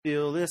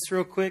do this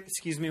real quick.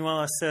 Excuse me while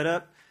I set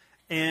up.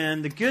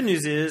 And the good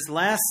news is,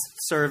 last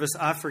service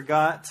I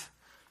forgot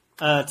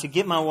to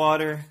get my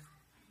water,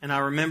 and I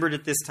remembered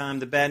it this time.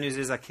 The bad news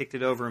is I kicked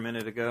it over a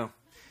minute ago.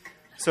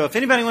 So if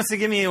anybody wants to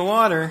give me a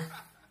water,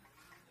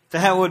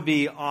 that would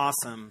be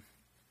awesome.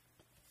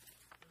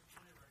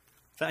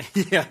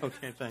 Yeah,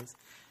 okay, thanks.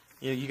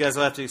 Yeah, you guys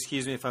will have to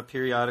excuse me if I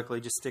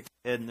periodically just stick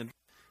my head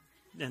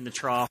in the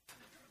trough.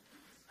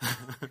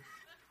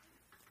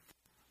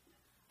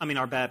 I mean,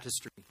 our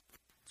baptistry.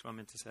 That's what I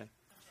meant to say.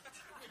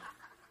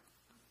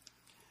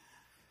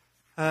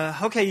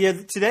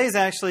 Today is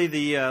actually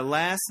the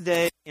last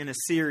day in a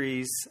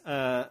series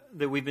that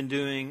we've been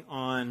doing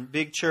on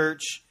Big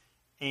Church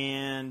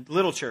and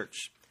Little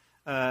Church.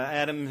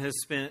 Adam has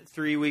spent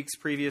 3 weeks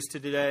previous to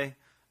today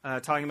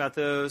talking about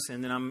those,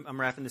 and then I'm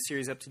wrapping the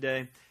series up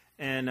today.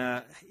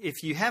 And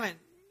if you haven't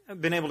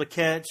been able to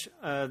catch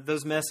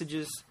those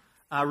messages,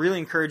 I really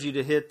encourage you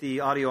to hit the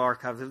audio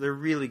archive. They're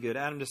really good.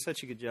 Adam does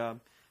such a good job.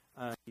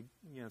 He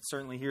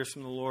certainly hears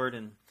from the Lord,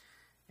 and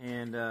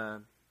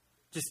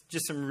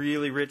just some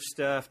really rich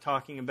stuff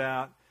talking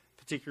about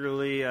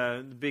particularly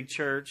the Big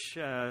Church,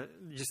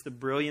 just the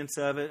brilliance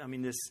of it. I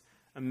mean, this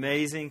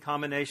amazing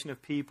combination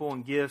of people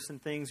and gifts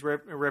and things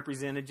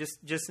represented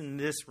just in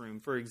this room,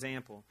 for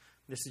example.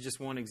 This is just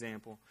one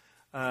example.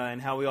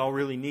 And how we all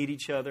really need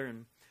each other.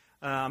 And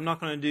I'm not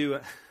going to do...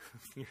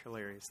 You're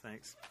hilarious,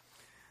 thanks.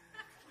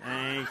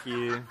 Thank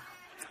you.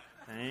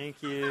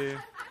 Thank you.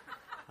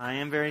 I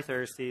am very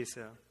thirsty,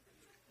 so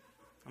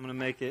I'm going to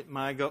make it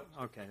my goal.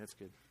 Okay, that's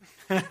good.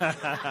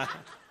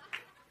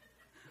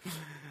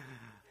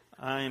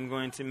 I am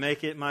going to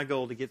make it my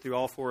goal to get through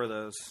all 4 of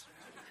those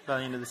by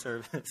the end of the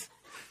service.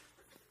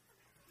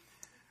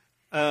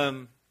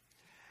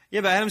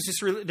 But Adam's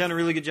just done a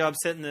really good job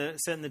setting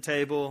the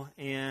table.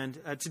 And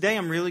today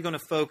I'm really going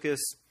to focus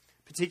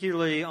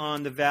particularly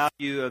on the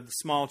value of the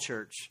small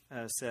church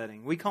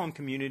setting. We call them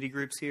community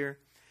groups here.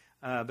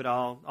 But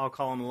I'll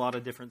call them a lot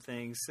of different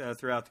things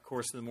throughout the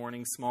course of the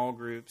morning. Small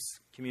groups,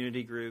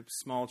 community groups,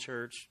 small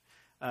church.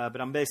 But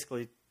I'm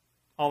basically,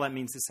 all that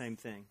means the same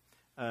thing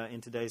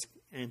in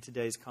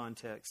today's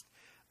context.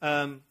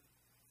 And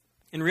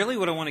really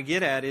what I want to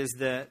get at is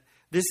that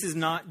this is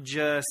not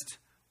just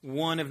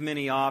one of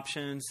many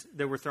options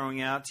that we're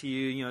throwing out to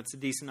you. You know, it's a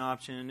decent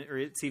option or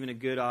it's even a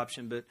good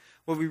option. But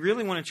what we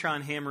really want to try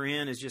and hammer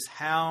in is just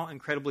how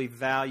incredibly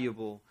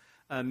valuable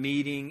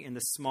meeting in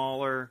the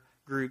smaller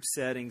group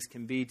settings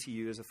can be to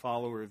you as a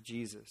follower of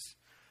Jesus.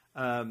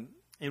 And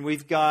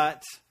we've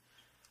got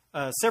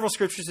several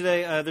scriptures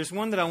today. There's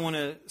one that I want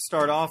to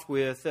start off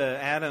with.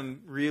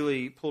 Adam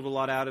really pulled a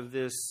lot out of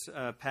this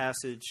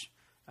passage.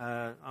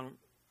 It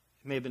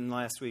may have been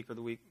last week or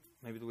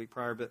maybe the week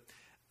prior, but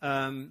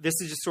this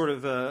is just sort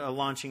of a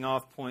launching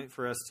off point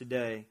for us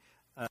today.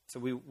 So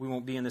we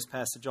won't be in this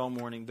passage all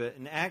morning, but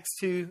in Acts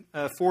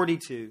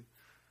 2:42,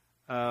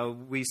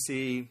 we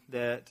see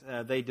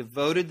that they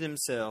devoted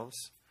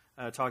themselves,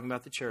 talking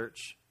about the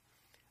church,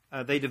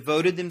 they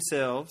devoted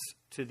themselves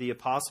to the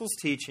apostles'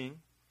 teaching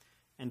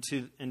and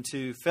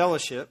to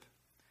fellowship,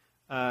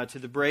 to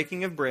the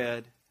breaking of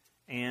bread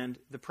and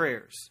the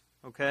prayers.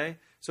 Okay,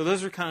 so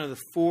those are kind of the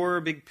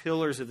 4 big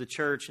pillars of the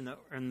church in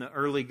the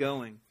early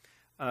going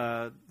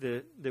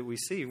that we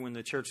see when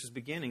the church was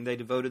beginning. They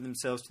devoted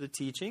themselves to the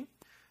teaching,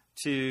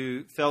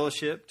 to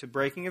fellowship, to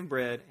breaking of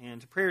bread,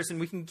 and to prayers. And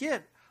we can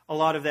get a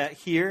lot of that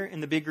here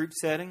in the big group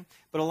setting,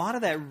 but a lot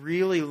of that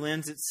really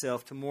lends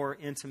itself to more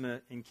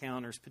intimate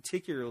encounters,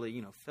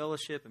 particularly,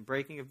 fellowship and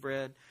breaking of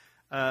bread.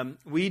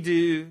 We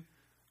do,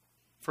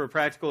 for a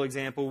practical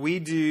example, we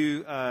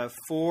do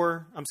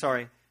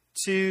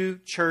 2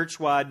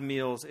 church-wide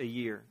meals a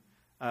year.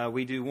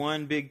 We do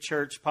one big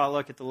church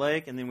potluck at the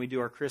lake, and then we do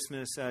our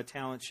Christmas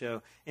talent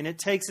show. And it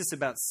takes us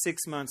about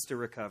 6 months to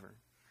recover.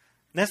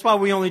 And that's why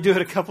we only do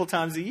it a couple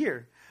times a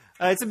year.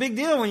 It's a big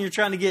deal when you're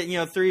trying to get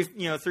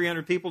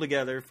 300 people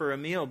together for a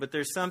meal. But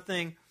there's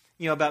something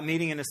about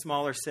meeting in a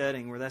smaller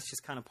setting where that's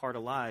just kind of part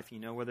of life.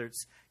 Whether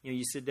it's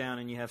you sit down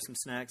and you have some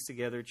snacks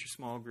together at your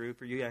small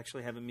group, or you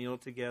actually have a meal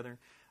together.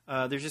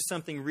 There's just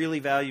something really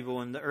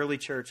valuable, and the early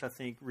church, I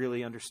think,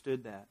 really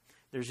understood that.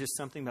 There's just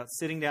something about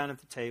sitting down at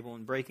the table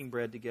and breaking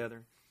bread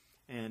together,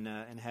 and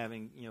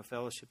having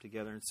fellowship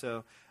together. And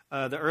so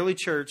the early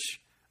church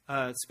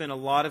spent a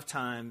lot of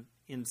time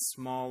in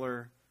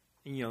smaller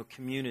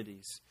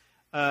communities.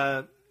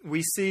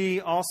 We see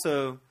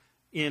also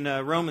in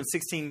Romans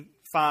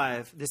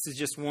 16:5, this is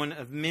just one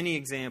of many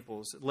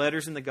examples,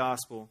 letters in the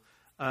gospel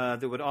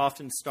that would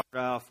often start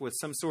off with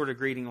some sort of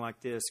greeting like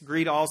this.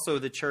 Greet also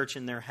the church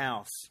in their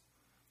house.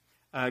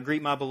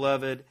 Greet my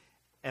beloved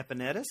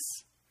Epaenetus,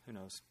 who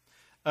knows,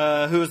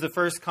 who was the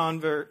first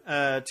convert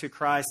to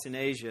Christ in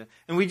Asia.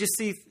 And we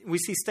see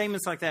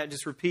statements like that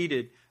just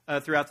repeated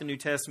throughout the New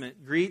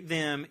Testament. Greet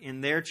them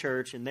in their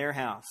church, in their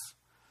house.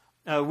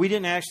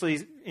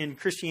 In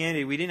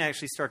Christianity, we didn't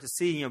actually start to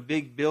see,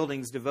 big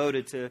buildings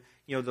devoted to,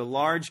 the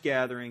large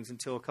gatherings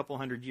until a couple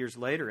hundred years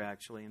later,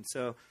 actually. And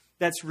so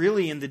that's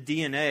really in the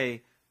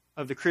DNA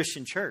of the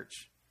Christian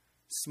church.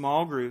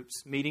 small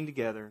groups meeting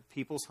together,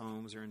 people's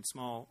homes or in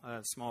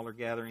smaller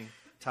gathering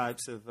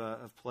types of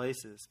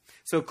places.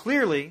 So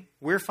clearly,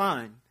 we're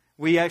fine.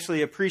 We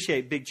actually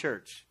appreciate big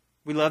church.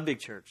 We love big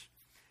church.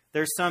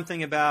 There's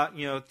something about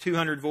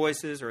 200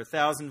 voices or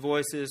 1,000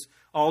 voices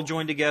all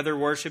joined together,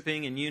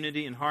 worshiping in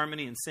unity and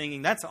harmony and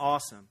singing. That's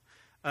awesome.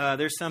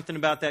 There's something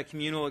about that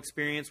communal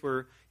experience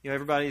where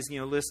everybody's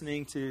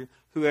listening to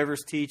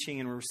whoever's teaching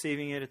and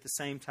receiving it at the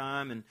same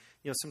time. And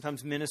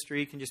sometimes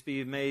ministry can just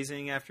be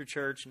amazing after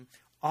church, and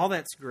all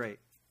that's great.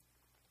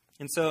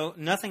 And so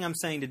nothing I'm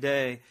saying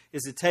today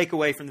is to take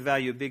away from the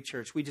value of big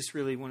church. We just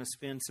really want to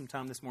spend some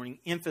time this morning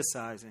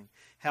emphasizing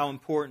how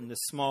important the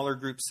smaller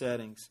group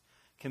settings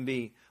can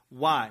be.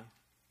 Why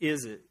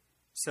is it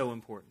so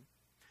important?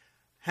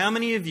 How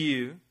many of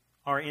you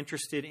are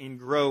interested in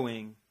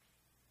growing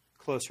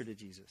closer to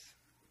Jesus?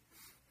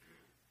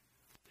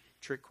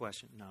 Trick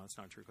question. No, it's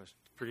not a trick question.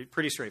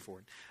 Pretty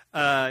straightforward.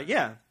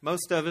 Yeah,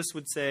 most of us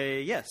would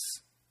say yes,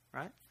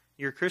 right?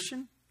 You're a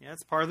Christian? Yeah,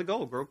 it's part of the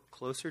goal. Grow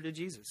closer to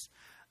Jesus.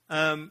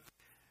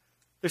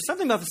 There's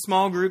something about the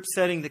small group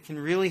setting that can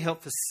really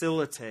help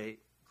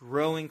facilitate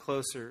growing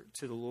closer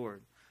to the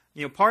Lord.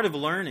 Part of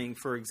learning,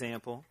 for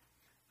example,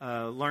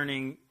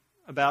 learning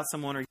about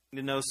someone or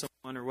getting to know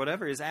someone or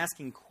whatever, is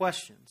asking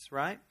questions,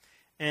 right?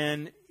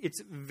 And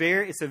it's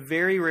a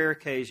very rare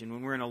occasion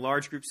when we're in a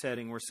large group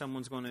setting where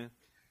someone's going to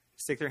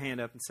stick their hand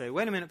up and say,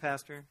 "Wait a minute,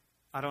 Pastor,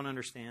 I don't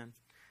understand.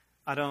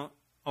 I don't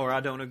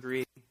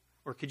agree.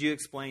 Or could you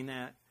explain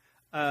that?"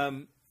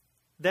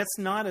 That's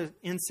not an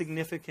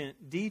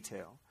insignificant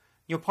detail.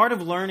 Part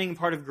of learning,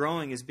 part of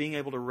growing is being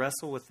able to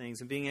wrestle with things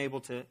and being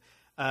able to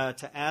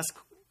ask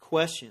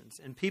questions.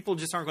 And people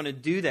just aren't going to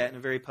do that in a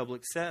very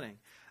public setting.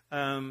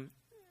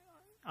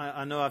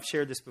 I know I've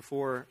shared this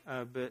before,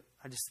 but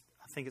I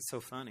think it's so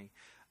funny.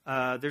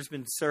 There's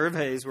been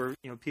surveys where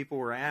people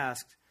were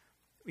asked,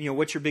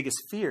 what's your biggest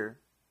fear?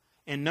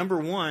 And number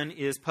one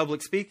is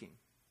public speaking.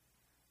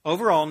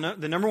 Overall,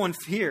 the number one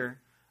fear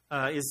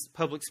is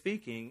public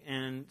speaking,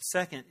 and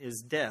second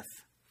is death.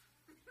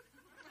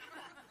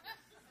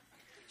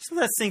 Just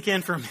let that sink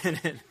in for a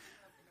minute.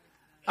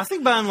 I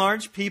think by and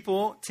large,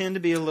 people tend to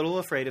be a little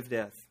afraid of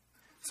death.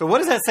 So what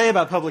does that say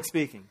about public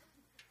speaking?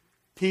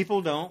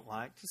 People don't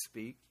like to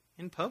speak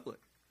in public.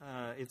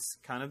 It's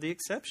kind of the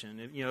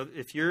exception.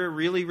 If you're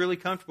really, really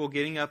comfortable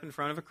getting up in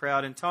front of a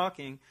crowd and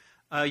talking,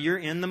 you're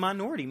in the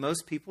minority.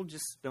 Most people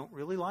just don't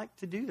really like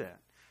to do that.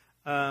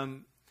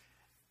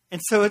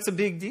 And so it's a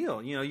big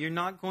deal. You're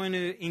not going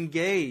to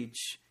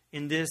engage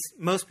in this.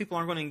 Most people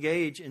aren't going to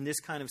engage in this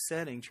kind of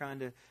setting, trying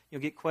to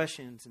get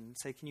questions and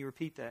say, "Can you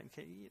repeat that?"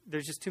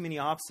 There's just too many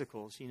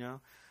obstacles,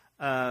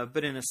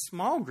 But in a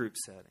small group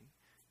setting,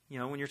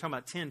 when you're talking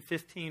about 10,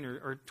 15,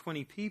 or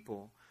 20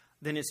 people,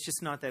 then it's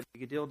just not that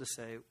big a deal to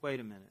say, "Wait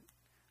a minute,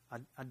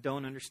 I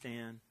don't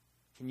understand.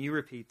 Can you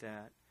repeat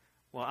that?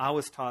 Well, I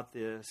was taught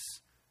this.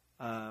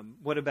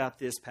 What about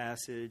this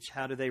passage?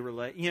 How do they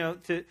relate?"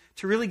 To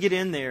really get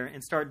in there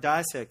and start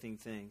dissecting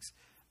things.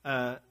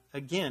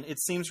 Again, it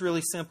seems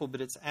really simple,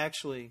 but it's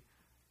actually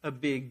a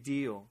big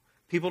deal.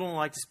 People don't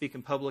like to speak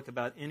in public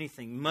about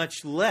anything,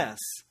 much less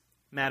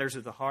matters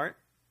of the heart,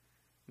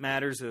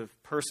 matters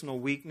of personal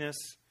weakness,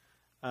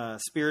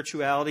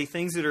 spirituality,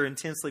 things that are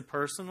intensely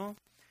personal.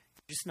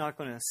 You're just not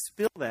going to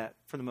spill that,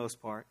 for the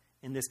most part,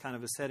 in this kind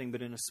of a setting.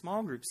 But in a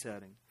small group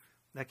setting,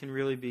 that can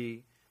really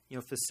be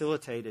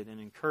facilitated and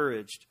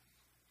encouraged.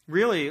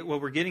 Really,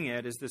 what we're getting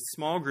at is this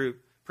small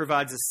group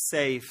provides a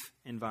safe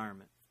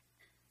environment.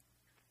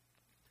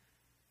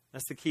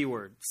 That's the key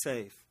word,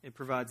 safe. It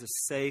provides a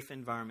safe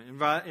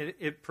environment.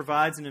 It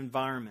provides an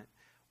environment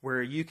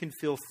where you can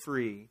feel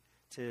free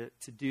to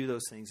do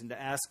those things and to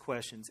ask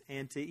questions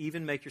and to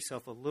even make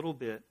yourself a little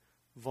bit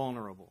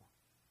vulnerable,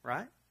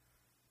 right?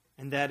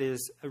 And that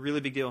is a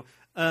really big deal.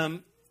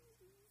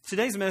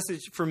 Today's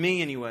message, for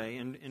me anyway,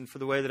 and for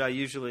the way that I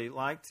usually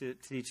like to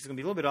teach, is going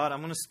to be a little bit odd.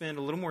 I'm going to spend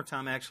a little more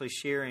time actually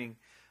sharing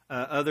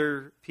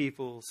other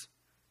people's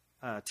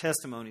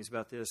testimonies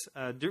about this.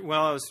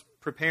 While I was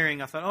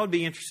preparing, I thought, it'd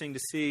be interesting to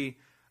see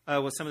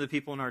what some of the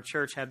people in our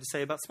church had to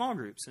say about small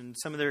groups and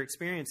some of their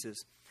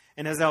experiences.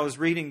 And as I was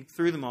reading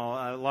through them all,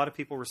 a lot of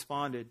people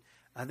responded.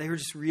 They were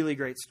just really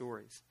great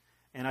stories.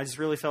 And I just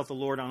really felt the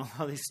Lord on a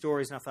lot of these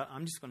stories. And I thought,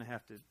 I'm just going to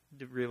have to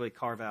really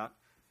carve out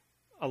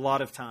a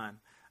lot of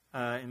time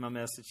in my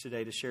message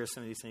today to share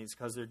some of these things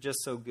because they're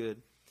just so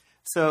good.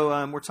 So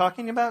we're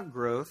talking about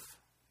growth.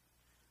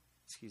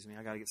 Excuse me,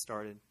 I got to get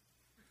started.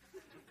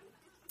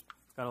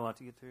 Got a lot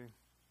to get through.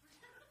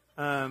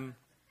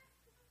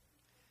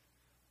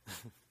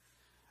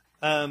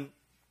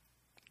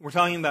 We're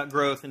talking about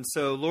growth, and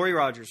so Lori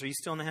Rogers, are you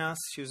still in the house?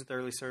 She was at the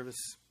early service.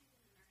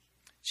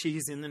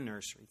 She's in the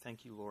nursery.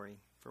 Thank you, Lori,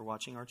 for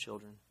watching our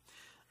children.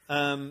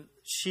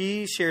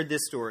 She shared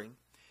this story.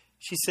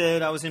 She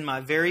said, "I was in my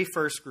very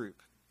first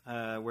group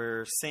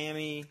where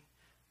Sammy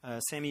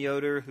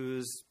Yoder,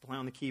 who's playing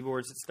on the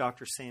keyboards, it's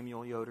Dr.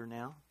 Samuel Yoder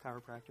now,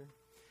 chiropractor.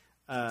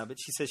 But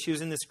she says she was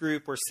in this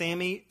group where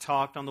Sammy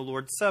talked on the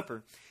Lord's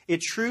Supper.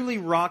 It truly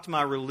rocked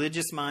my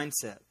religious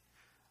mindset.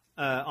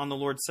 on the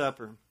Lord's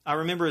Supper. I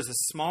remember as a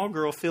small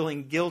girl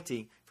feeling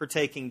guilty for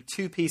taking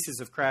 2 pieces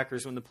of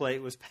crackers when the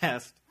plate was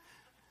passed.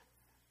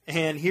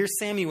 And here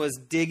Sammy was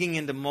digging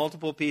into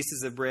multiple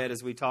pieces of bread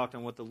as we talked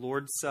on what the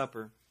Lord's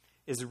Supper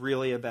is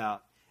really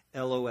about.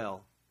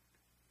 LOL.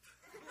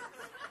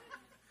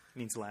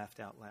 Means laughed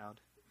out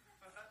loud.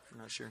 I'm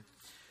not sure.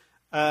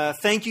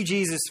 Thank you,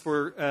 Jesus,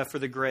 for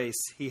the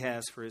grace He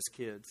has for His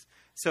kids.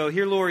 So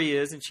here Lori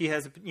is, and she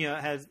has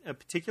a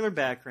particular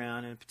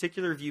background and a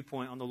particular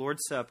viewpoint on the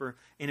Lord's Supper,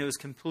 and it was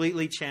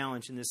completely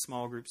challenged in this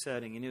small group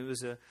setting. And it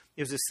was a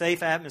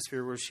safe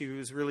atmosphere where she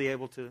was really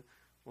able to,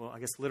 well, I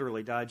guess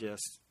literally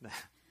digest.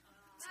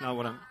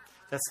 That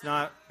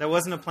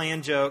wasn't a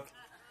planned joke.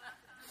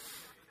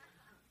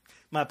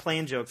 My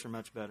planned jokes are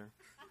much better.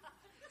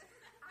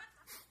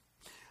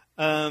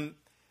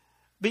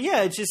 But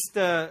yeah, it just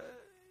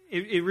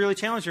it really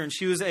challenged her, and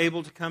she was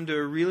able to come to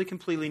a really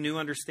completely new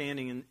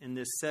understanding in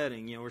this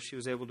setting, where she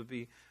was able to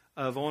be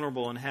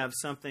vulnerable and have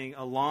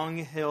a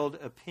long-held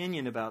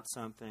opinion about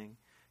something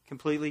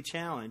completely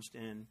challenged,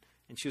 and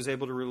she was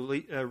able to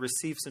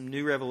receive some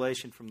new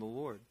revelation from the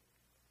Lord,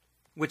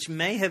 which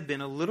may have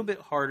been a little bit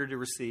harder to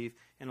receive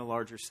in a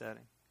larger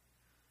setting.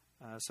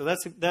 So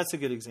that's a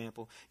good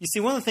example. You see,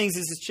 one of the things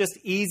is it's just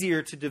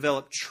easier to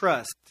develop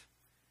trust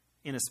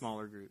in a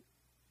smaller group,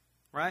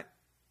 right?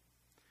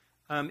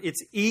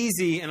 It's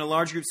easy in a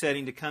large group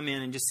setting to come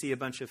in and just see a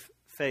bunch of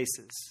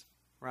faces,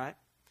 right?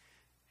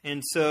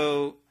 And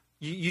so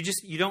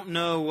you don't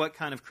know what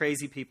kind of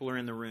crazy people are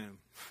in the room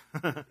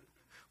when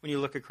you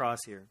look across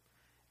here.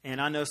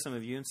 And I know some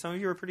of you, and some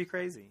of you are pretty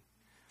crazy.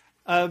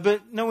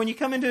 But no, when you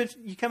come into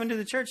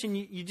the church and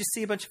you just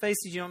see a bunch of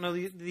faces, you don't know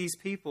these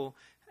people.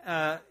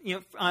 I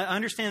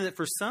understand that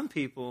for some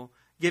people,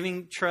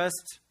 giving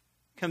trust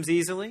comes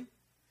easily,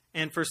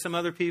 and for some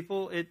other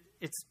people,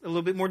 it's a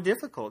little bit more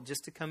difficult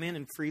just to come in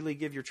and freely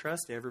give your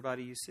trust to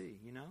everybody you see,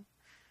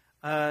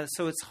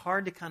 So it's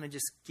hard to kind of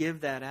just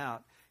give that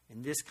out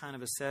in this kind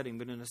of a setting.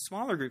 But in a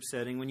smaller group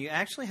setting, when you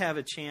actually have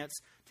a chance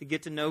to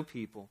get to know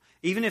people,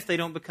 even if they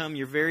don't become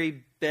your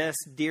very best,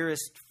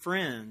 dearest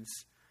friends,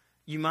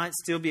 you might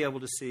still be able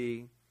to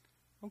see,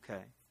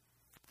 okay,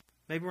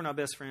 maybe we're not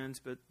best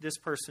friends, but this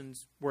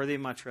person's worthy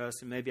of my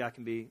trust, and maybe I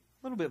can be a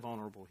little bit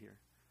vulnerable here.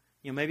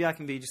 Maybe I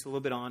can be just a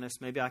little bit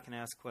honest. Maybe I can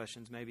ask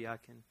questions. Maybe I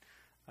can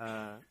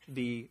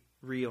be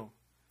real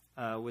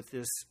with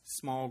this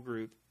small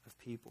group of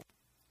people.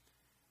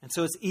 And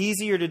so it's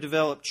easier to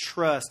develop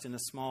trust in a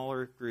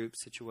smaller group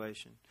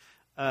situation.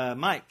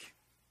 Mike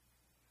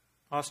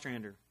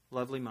Ostrander,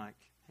 lovely Mike.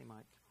 Hey,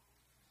 Mike.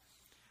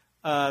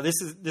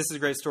 This is a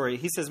great story.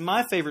 He says,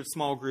 my favorite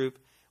small group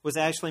was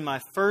actually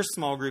my first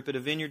small group at a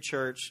vineyard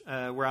church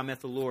where I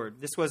met the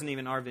Lord. This wasn't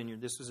even our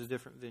vineyard. This was a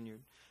different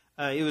vineyard.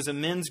 It was a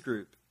men's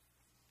group.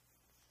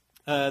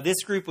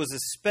 This group was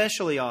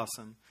especially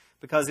awesome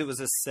because it was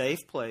a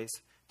safe place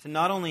to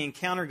not only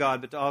encounter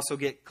God, but to also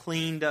get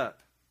cleaned up.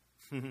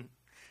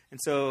 And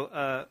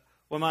so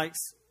what Mike's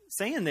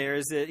saying there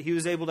is that he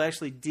was able to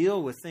actually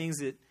deal with things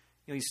that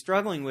he's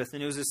struggling with,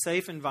 and it was a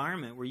safe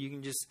environment where you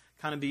can just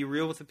kind of be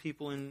real with the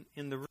people in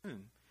the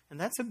room. And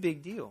that's a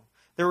big deal.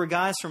 There were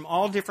guys from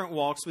all different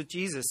walks with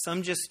Jesus,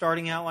 some just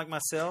starting out like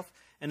myself,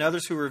 and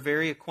others who were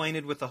very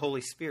acquainted with the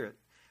Holy Spirit.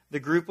 The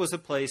group was a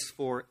place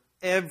for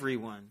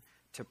everyone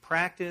to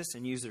practice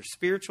and use their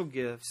spiritual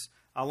gifts.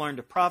 I learned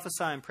to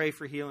prophesy and pray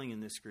for healing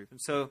in this group.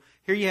 And so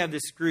here you have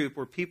this group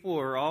where people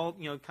are all,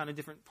 kind of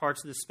different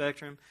parts of the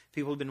spectrum.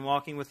 People have been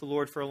walking with the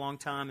Lord for a long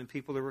time, and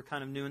people that were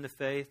kind of new in the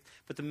faith.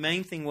 But the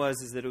main thing was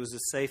that it was a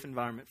safe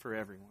environment for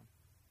everyone,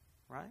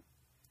 right?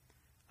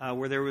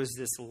 Where there was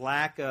this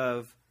lack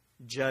of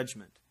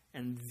judgment.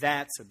 And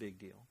that's a big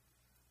deal.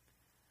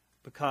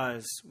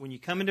 Because when you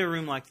come into a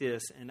room like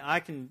this, and I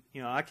can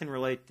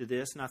relate to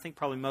this, and I think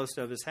probably most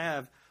of us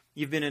have,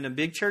 you've been in a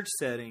big church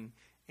setting,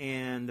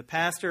 and the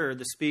pastor or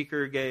the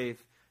speaker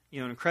gave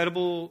an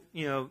incredible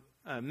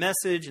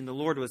message, and the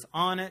Lord was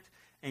on it,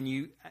 and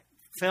you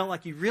felt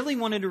like you really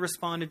wanted to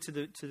respond to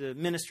the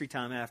ministry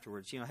time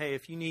afterwards. Hey,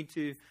 if you need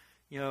to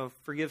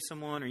forgive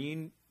someone, or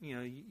you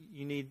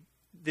need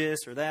this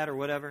or that or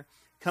whatever,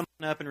 come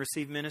up and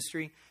receive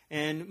ministry.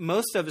 And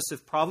most of us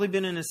have probably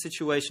been in a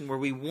situation where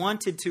we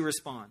wanted to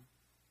respond,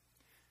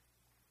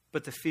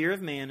 but the fear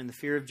of man and the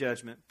fear of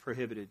judgment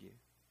prohibited you.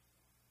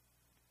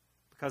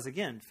 Because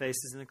again,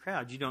 faces in the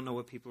crowd, you don't know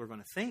what people are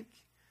going to think.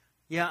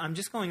 Yeah, I'm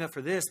just going up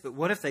for this, but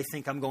what if they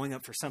think I'm going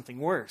up for something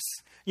worse?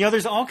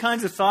 There's all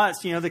kinds of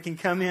thoughts, that can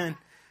come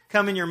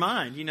in your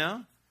mind,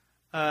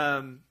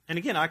 And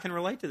again, I can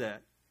relate to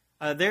that.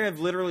 There have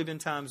literally been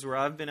times where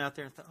I've been out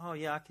there and thought, oh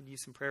yeah, I could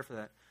use some prayer for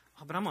that.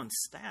 Oh, but I'm on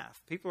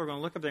staff. People are going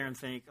to look up there and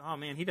think, oh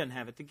man, he doesn't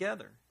have it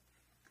together.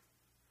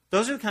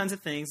 Those are the kinds of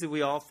things that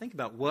we all think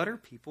about. What are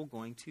people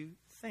going to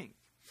think?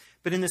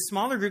 But in the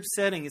smaller group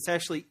setting, it's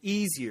actually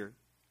easier.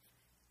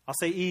 I'll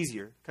say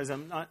easier because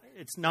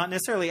it's not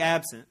necessarily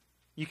absent.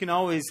 You can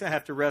always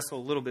have to wrestle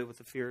a little bit with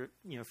the fear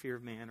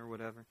of man or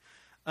whatever.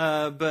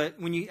 But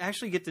when you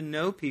actually get to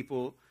know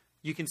people,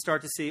 you can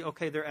start to see,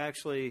 okay, they're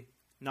actually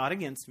not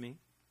against me.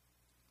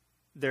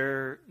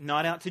 They're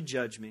not out to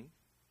judge me.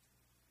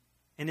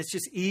 And it's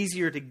just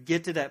easier to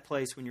get to that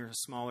place when you're in a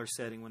smaller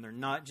setting, when they're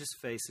not just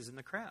faces in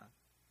the crowd.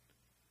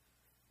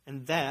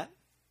 And that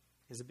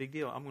is a big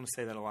deal. I'm going to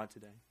say that a lot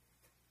today.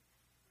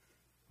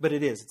 But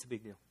it is. It's a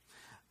big deal.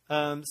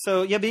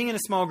 Being in a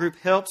small group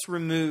helps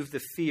remove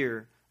the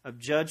fear of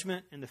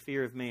judgment and the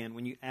fear of man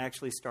when you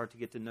actually start to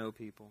get to know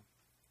people.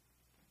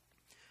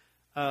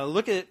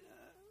 Look at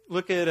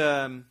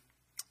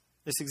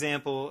this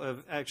example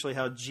of actually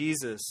how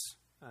Jesus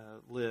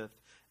lived.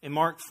 In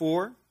Mark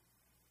 4,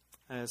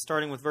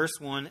 starting with verse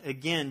 1,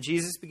 again,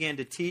 Jesus began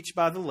to teach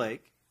by the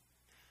lake.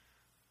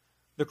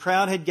 The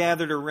crowd that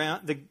gathered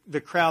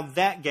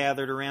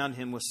around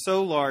him was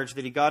so large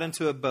that he got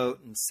into a boat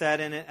and sat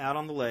in it out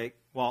on the lake,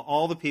 while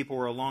all the people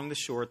were along the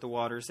shore at the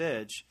water's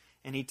edge.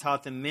 And he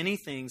taught them many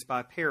things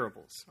by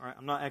parables. All right,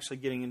 I'm not actually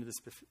getting into the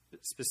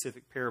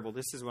specific parable.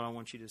 This is what I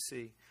want you to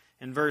see.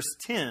 In verse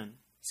 10,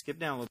 skip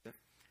down a little bit.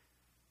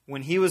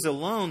 When he was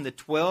alone, the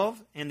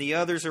 12 and the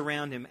others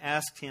around him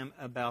asked him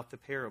about the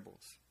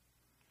parables.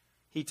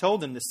 He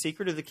told them, the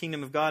secret of the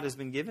kingdom of God has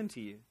been given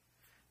to you.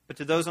 But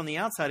to those on the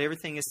outside,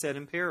 everything is said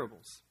in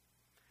parables.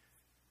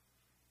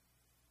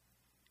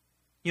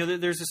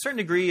 There's a certain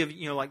degree of,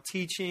 like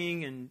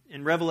teaching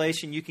and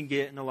revelation you can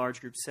get in a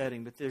large group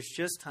setting, but there's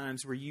just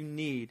times where you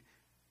need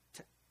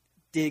to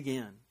dig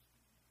in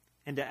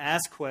and to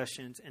ask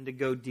questions and to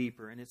go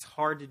deeper, and it's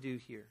hard to do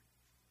here.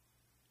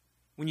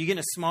 When you get in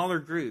a smaller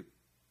group,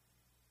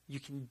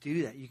 you can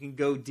do that. You can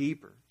go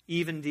deeper,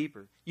 even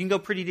deeper. You can go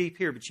pretty deep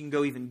here, but you can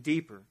go even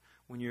deeper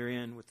when you're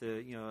in with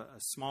a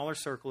smaller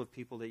circle of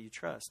people that you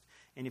trust.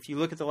 And if you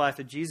look at the life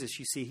of Jesus,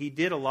 you see he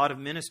did a lot of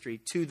ministry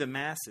to the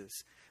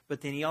masses.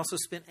 But then he also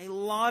spent a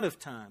lot of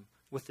time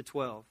with the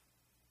 12.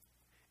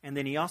 And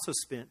then he also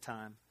spent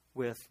time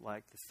with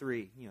like the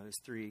three, his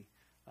three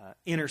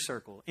inner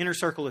circle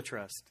of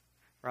trust,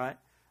 right?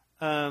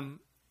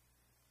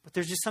 But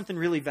there's just something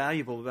really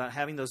valuable about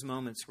having those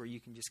moments where you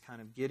can just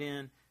kind of get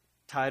in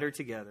tighter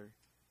together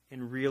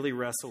and really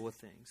wrestle with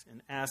things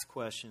and ask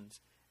questions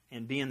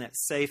and be in that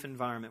safe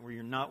environment where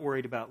you're not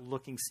worried about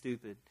looking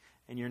stupid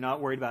and you're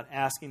not worried about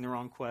asking the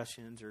wrong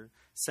questions or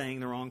saying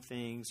the wrong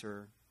things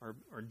or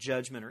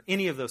judgment or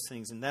any of those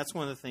things. And that's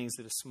one of the things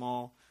that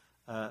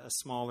a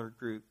smaller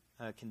group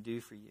can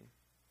do for you.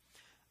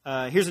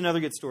 Here's another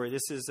good story.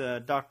 This is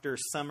Dr.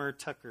 Summer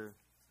Tucker.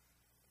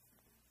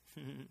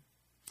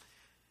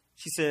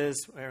 She says,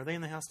 are they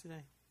in the house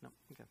today? No.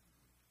 Okay.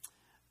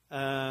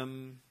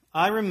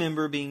 I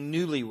remember being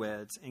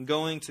newlyweds and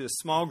going to a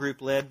small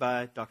group led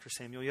by Dr.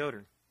 Samuel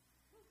Yoder.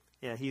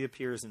 Yeah, he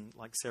appears in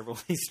like several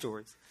of these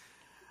stories.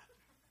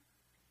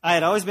 I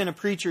had always been a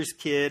preacher's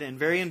kid and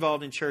very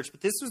involved in church, but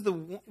this was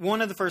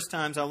one of the first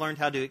times I learned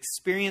how to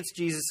experience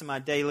Jesus in my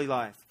daily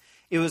life.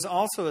 It was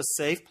also a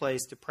safe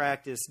place to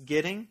practice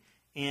getting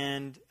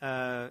and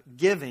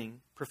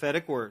giving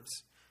prophetic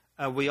words.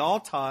 We all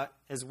taught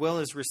as well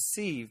as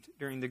received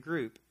during the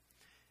group.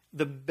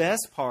 The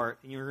best part,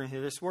 and you're going to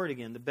hear this word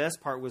again, the best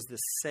part was the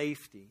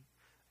safety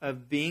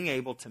of being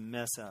able to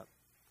mess up.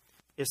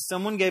 If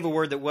someone gave a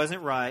word that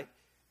wasn't right,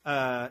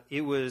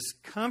 it was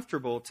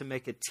comfortable to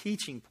make a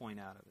teaching point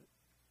out of it.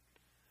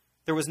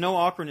 There was no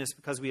awkwardness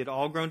because we had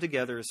all grown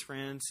together as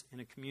friends in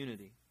a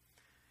community.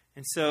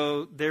 And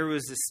so there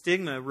was a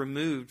stigma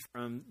removed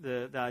from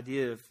the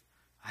idea of,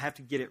 I have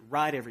to get it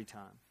right every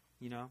time,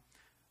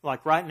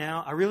 Like right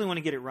now, I really want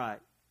to get it right.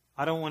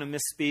 I don't want to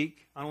misspeak.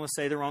 I don't want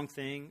to say the wrong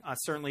thing. I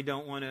certainly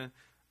don't want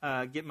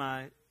to get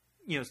my,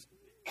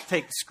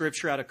 take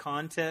Scripture out of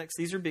context.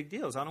 These are big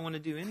deals. I don't want to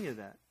do any of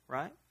that,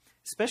 right?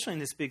 Especially in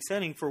this big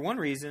setting. For one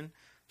reason,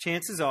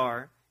 chances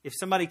are, if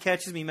somebody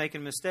catches me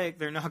making a mistake,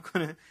 they're not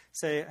going to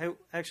say, hey,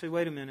 actually,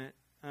 wait a minute.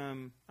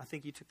 I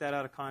think you took that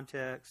out of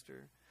context.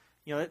 Or,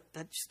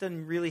 that just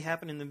doesn't really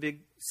happen in the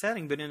big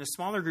setting. But in a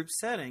smaller group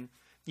setting,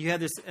 you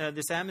have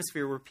this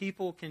atmosphere where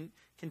people can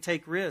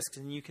take risks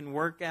and you can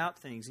work out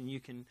things and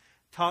you can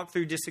talk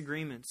through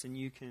disagreements and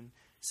you can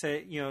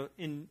say,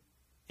 in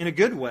a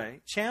good way,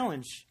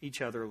 challenge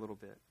each other a little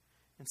bit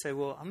and say,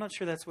 well, I'm not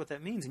sure that's what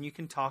that means. And you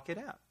can talk it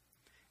out.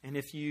 And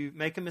if you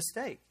make a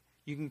mistake,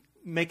 you can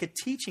make a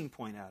teaching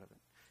point out of it.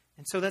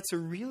 And so that's a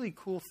really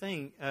cool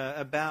thing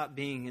about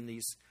being in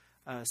these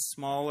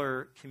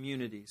smaller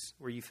communities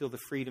where you feel the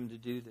freedom to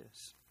do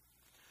this.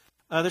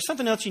 There's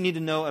something else you need to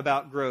know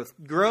about growth.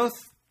 Growth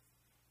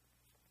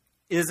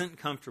isn't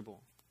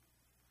comfortable.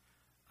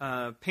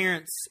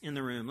 Parents in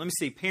the room. Let me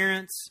see.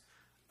 Parents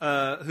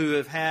who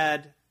have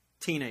had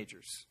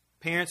teenagers.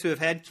 Parents who have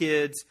had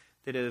kids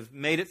that have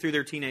made it through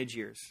their teenage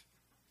years.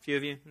 A few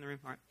of you in the room?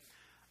 All right.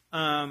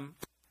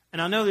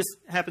 And I know this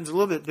happens a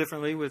little bit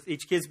differently with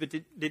each kid, but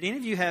did any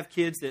of you have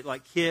kids that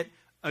like hit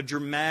a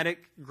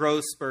dramatic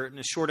growth spurt in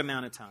a short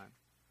amount of time?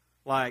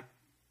 Like,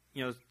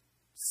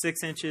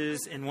 6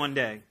 inches in one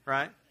day,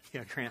 right?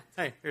 Yeah, Grant.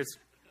 Hey, here's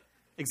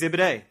Exhibit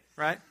A,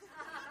 right?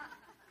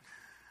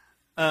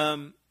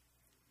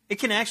 It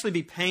can actually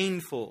be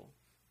painful,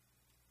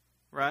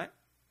 right?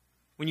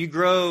 When you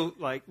grow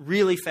like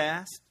really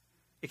fast,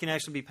 it can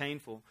actually be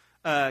painful.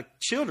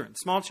 Children,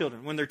 small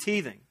children, when they're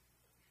teething,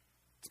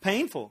 It's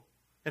painful.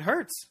 It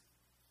hurts.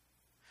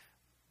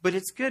 But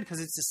it's good because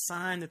it's a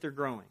sign that they're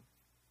growing.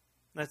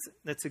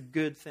 That's a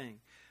good thing.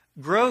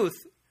 Growth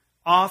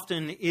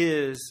often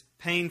is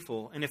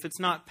painful. And if it's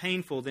not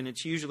painful, then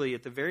it's usually,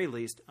 at the very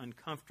least,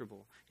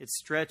 uncomfortable. It's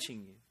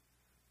stretching you.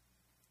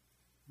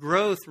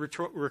 Growth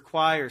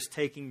requires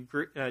taking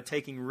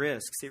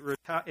risks.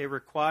 It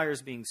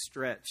requires being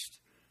stretched.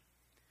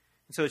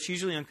 And so it's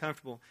usually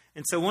uncomfortable.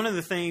 And so one of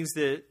the things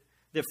that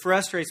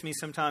frustrates me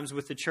sometimes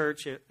with the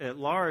church at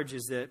large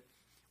is that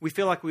we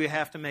feel like we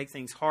have to make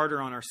things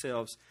harder on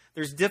ourselves.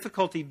 There's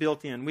difficulty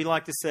built in. We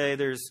like to say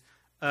there's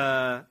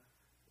hardship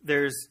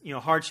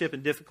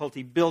and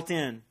difficulty built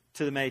in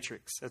to the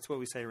matrix. That's what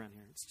we say around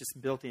here. It's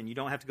just built in. You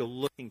don't have to go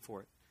looking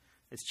for it.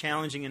 It's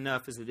challenging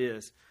enough as it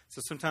is.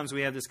 So sometimes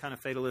we have this kind of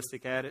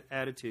fatalistic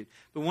attitude.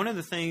 But one of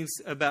the things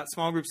about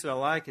small groups that I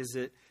like is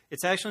that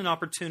it's actually an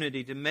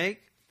opportunity to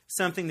make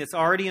something that's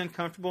already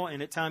uncomfortable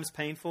and at times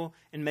painful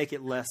and make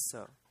it less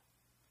so.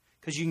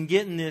 Because you can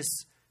get in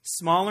this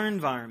smaller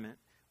environment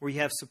where you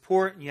have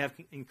support and you have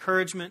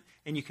encouragement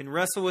and you can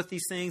wrestle with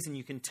these things and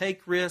you can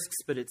take risks,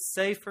 but it's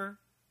safer.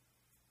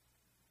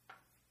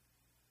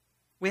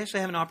 We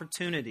actually have an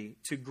opportunity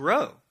to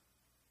grow,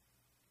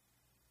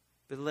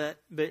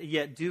 but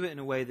yet do it in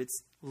a way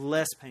that's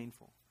less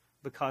painful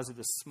because of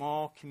the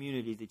small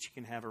community that you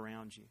can have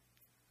around you.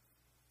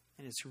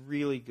 And it's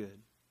really good.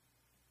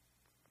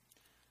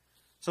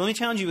 So let me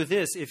challenge you with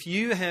this. If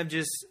you have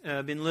just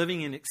been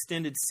living in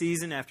extended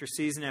season after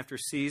season after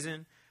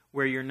season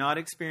where you're not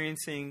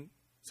experiencing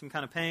some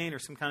kind of pain or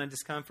some kind of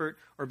discomfort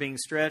or being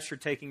stretched or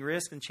taking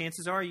risks, then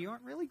chances are you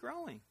aren't really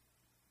growing.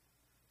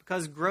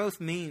 Because growth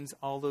means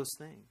all those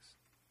things.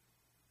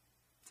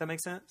 Does that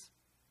make sense?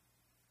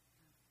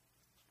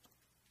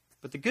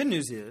 But the good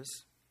news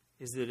is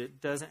that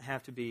it doesn't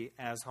have to be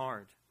as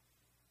hard.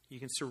 You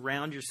can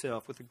surround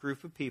yourself with a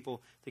group of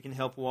people that can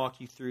help walk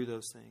you through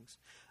those things.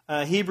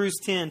 Hebrews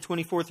 10,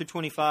 24 through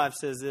 25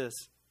 says this.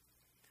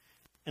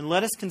 And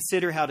let us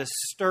consider how to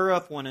stir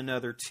up one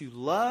another to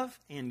love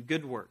and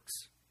good works,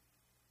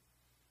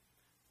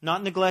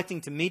 not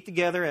neglecting to meet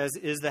together as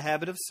is the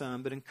habit of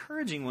some, but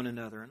encouraging one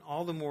another, and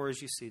all the more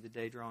as you see the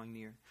day drawing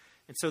near.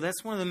 And so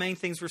that's one of the main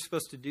things we're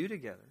supposed to do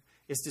together,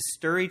 is to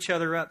stir each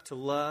other up to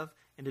love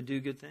and to do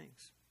good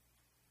things.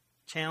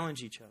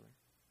 Challenge each other.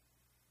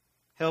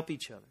 Help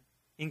each other.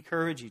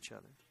 Encourage each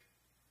other.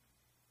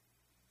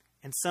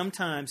 And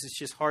sometimes it's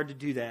just hard to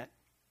do that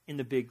in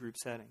the big group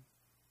setting.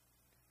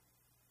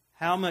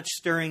 How much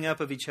stirring up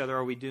of each other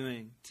are we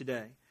doing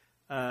today?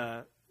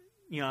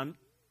 You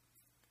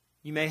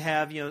may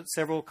have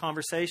several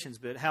conversations,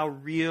 but how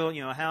real,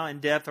 how in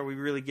depth are we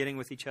really getting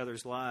with each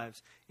other's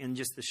lives in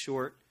just the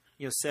short,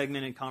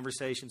 segmented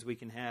conversations we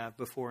can have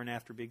before and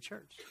after big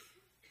church?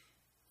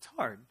 It's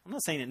hard. I'm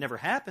not saying it never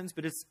happens,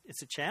 but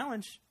it's a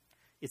challenge.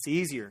 It's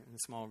easier in the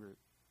small group.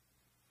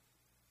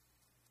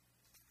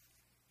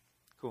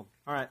 Cool.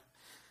 All right.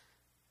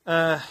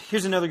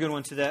 Here's another good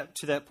one to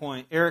that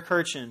point. Eric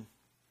Hirchin.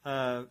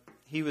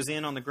 He was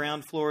in on the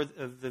ground floor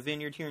of the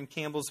vineyard here in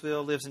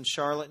Campbellsville, lives in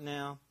Charlotte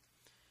now,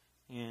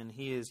 and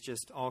he is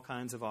just all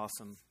kinds of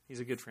awesome. He's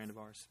a good friend of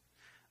ours.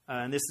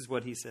 And this is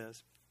what he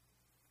says.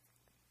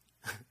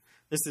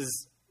 This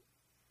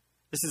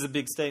is a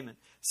big statement.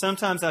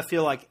 Sometimes I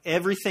feel like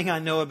everything I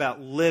know about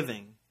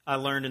living, I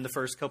learned in the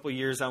first couple of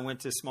years I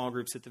went to small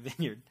groups at the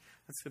vineyard.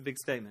 That's a big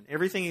statement.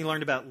 Everything you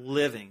learned about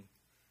living,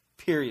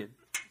 period.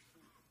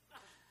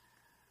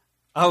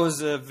 I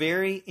was a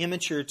very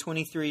immature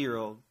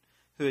 23-year-old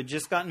who had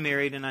just gotten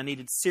married, and I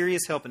needed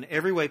serious help in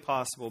every way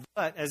possible.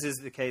 But, as is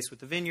the case with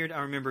the vineyard,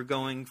 I remember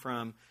going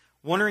from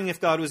wondering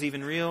if God was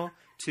even real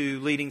to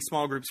leading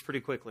small groups pretty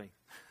quickly.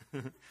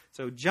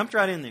 So, jumped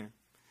right in there.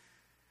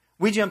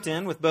 We jumped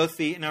in with both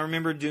feet, and I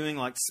remember doing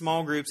like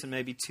small groups in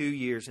maybe 2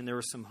 years, and there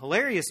were some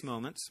hilarious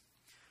moments.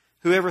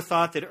 Whoever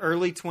thought that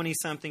early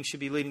 20-something should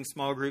be leading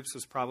small groups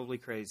was probably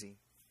crazy.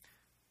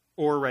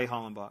 Or Ray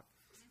Hollenbach.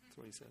 That's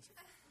what he says.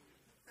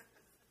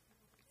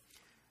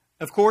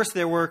 Of course,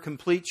 there were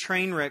complete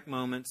train wreck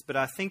moments, but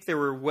I think there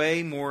were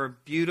way more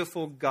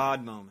beautiful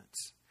God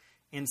moments.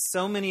 And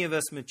so many of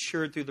us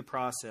matured through the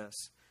process,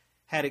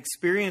 had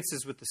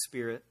experiences with the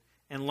Spirit,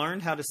 and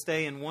learned how to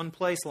stay in one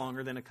place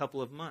longer than a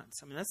couple of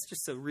months. I mean, that's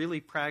just a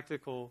really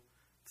practical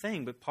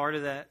thing, but part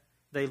of that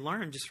they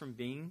learned just from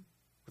being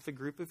with a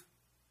group of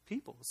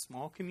people, a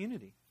small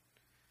community.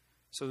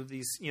 So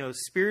these,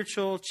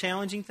 spiritual,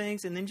 challenging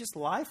things, and then just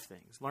life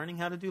things, learning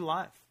how to do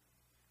life.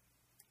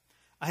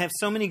 I have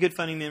so many good,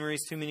 funny memories,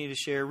 too many to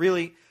share.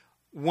 Really,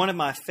 one of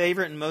my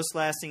favorite and most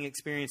lasting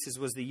experiences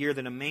was the year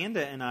that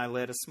Amanda and I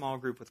led a small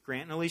group with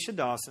Grant and Alicia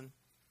Dawson.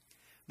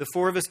 The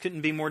four of us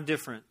couldn't be more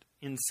different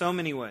in so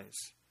many ways.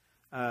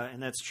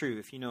 And that's true.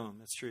 If you know them,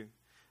 that's true.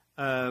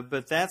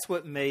 But that's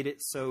what made it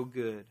so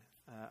good,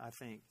 I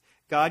think.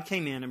 God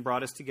came in and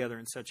brought us together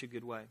in such a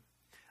good way.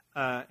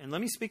 And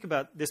let me speak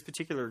about this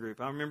particular group.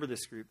 I remember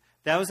this group.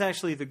 That was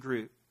actually the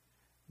group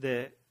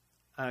that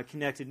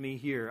connected me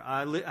here.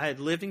 I had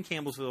lived in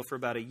Campbellsville for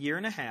about a year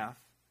and a half,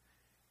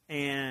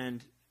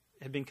 and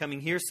had been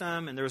coming here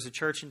some, and there was a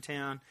church in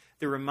town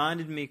that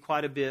reminded me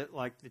quite a bit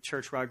like the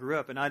church where I grew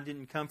up. And I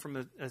didn't come from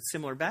a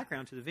similar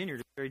background to the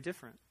Vineyard. It's very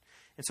different.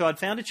 And so I'd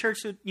found a church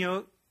that,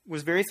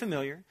 was very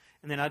familiar,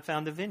 and then I'd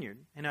found the Vineyard.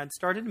 And I'd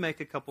started to make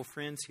a couple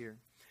friends here.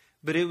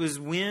 But it was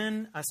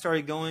when I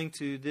started going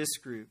to this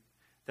group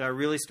that I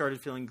really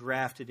started feeling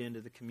grafted into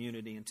the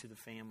community and to the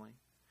family.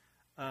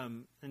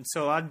 And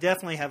so I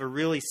definitely have a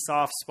really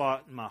soft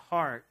spot in my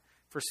heart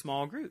for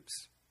small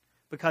groups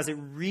because it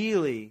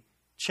really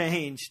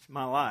changed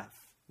my life,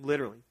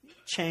 literally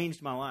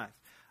changed my life.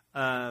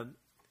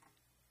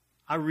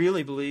 I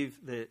really believe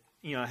that,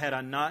 had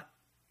I not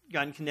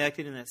gotten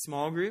connected in that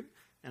small group,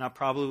 and I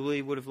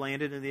probably would have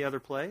landed in the other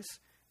place,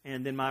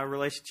 and then my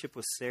relationship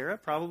with Sarah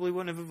probably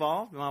wouldn't have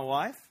evolved, my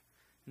wife.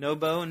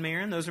 Nobo and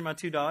Marin, those are my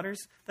two daughters.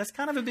 That's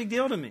kind of a big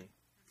deal to me.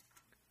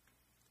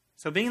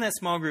 So being in that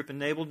small group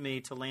enabled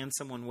me to land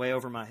someone way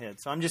over my head.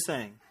 So I'm just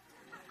saying.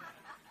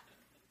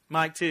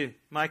 Mike, too.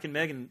 Mike and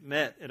Megan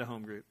met at a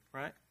home group,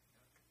 right?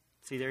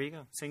 See, there you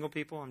go. Single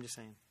people, I'm just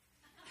saying.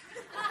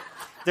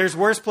 There's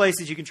worse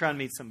places you can try and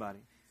meet somebody.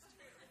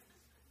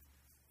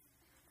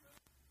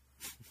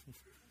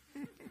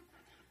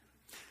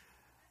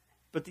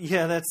 But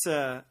yeah, that's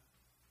a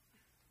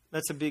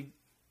big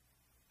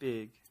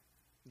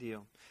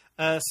deal.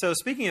 So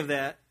speaking of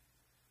that,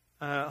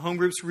 home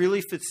groups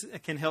really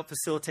can help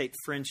facilitate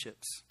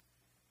friendships.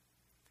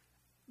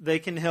 They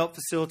can help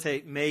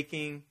facilitate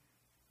making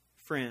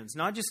friends.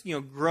 Not just,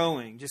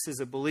 growing just as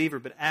a believer,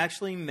 but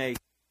actually making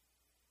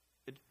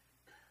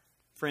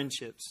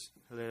friendships.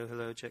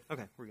 Hello, check.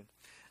 Okay, we're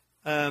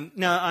good.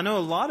 Now, I know a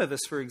lot of us,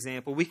 for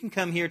example, we can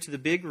come here to the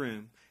big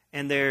room,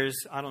 and there's,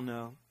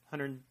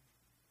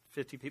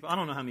 150 people. I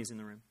don't know how many's in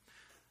the room.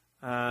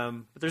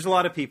 But there's a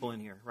lot of people in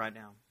here right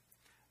now.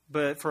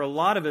 But for a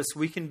lot of us,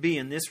 we can be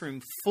in this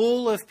room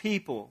full of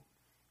people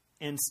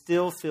and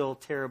still feel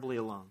terribly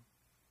alone.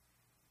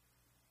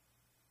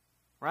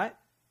 Right?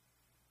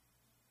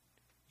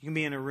 You can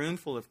be in a room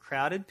full of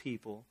crowded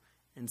people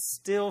and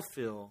still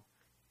feel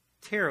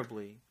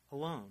terribly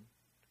alone.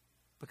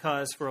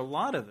 Because for a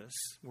lot of us,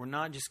 we're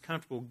not just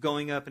comfortable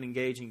going up and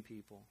engaging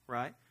people,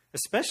 right?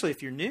 Especially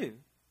if you're new,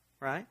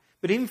 right?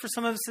 But even for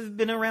some of us who have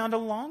been around a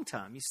long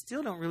time, you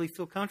still don't really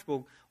feel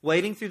comfortable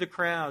wading through the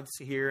crowds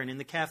here and in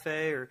the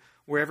cafe or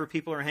wherever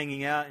people are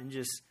hanging out and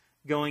just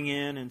going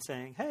in and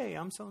saying, hey,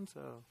 I'm so-and-so.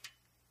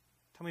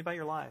 Tell me about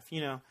your life.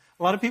 A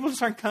lot of people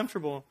just aren't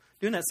comfortable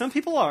doing that. Some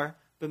people are,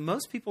 but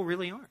most people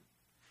really aren't.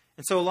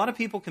 And so a lot of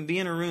people can be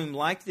in a room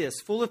like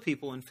this, full of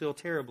people, and feel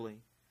terribly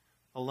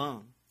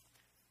alone.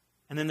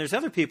 And then there's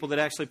other people that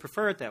actually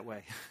prefer it that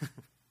way.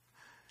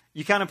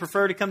 You kind of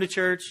prefer to come to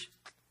church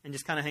and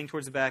just kind of hang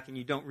towards the back, and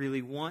you don't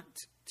really want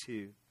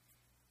to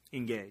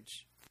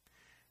engage.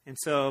 And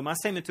so my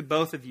statement to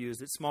both of you is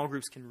that small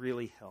groups can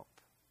really help.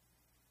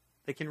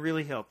 They can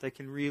really help. They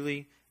can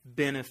really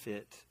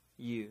benefit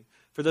you.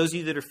 For those of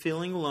you that are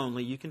feeling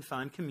lonely, you can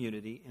find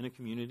community in a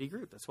community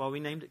group. That's why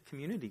we named it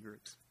community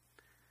groups.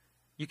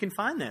 You can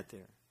find that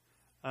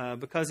there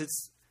because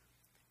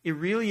it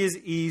really is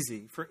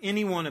easy for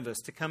any one of us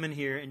to come in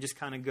here and just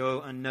kind of go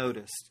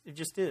unnoticed. It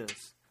just is.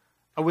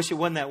 I wish it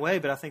wasn't that way,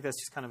 but I think that's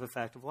just kind of a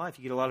fact of life.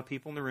 You get a lot of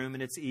people in the room,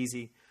 and it's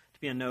easy to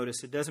be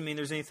unnoticed. It doesn't mean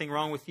there's anything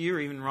wrong with you or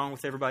even wrong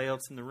with everybody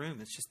else in the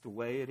room. It's just the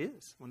way it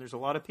is when there's a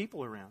lot of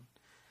people around.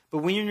 But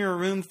when you're in a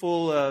room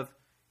full of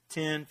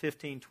 10,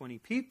 15, 20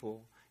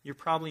 people, you're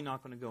probably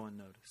not going to go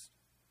unnoticed.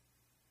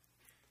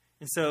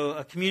 And so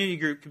a community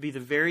group could be the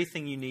very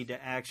thing you need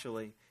to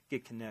actually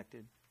get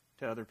connected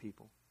to other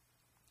people.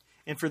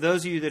 And for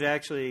those of you that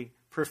actually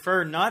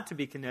prefer not to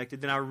be connected,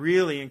 then I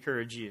really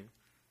encourage you.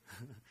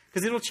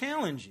 Because it'll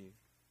challenge you.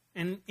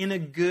 And in a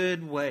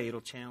good way,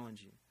 it'll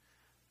challenge you.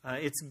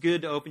 It's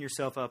good to open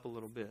yourself up a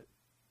little bit.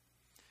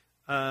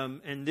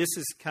 And this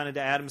is kind of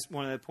to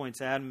one of the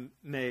points Adam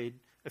made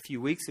a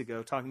few weeks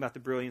ago, talking about the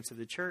brilliance of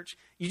the church.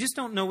 You just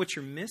don't know what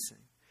you're missing.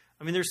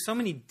 I mean, there's so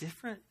many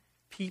different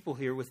people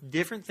here with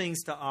different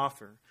things to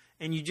offer.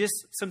 And you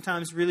just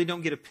sometimes really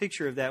don't get a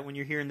picture of that when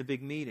you're here in the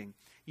big meeting.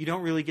 You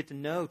don't really get to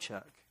know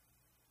Chuck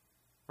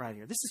right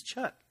here. This is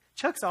Chuck.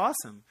 Chuck's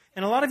awesome.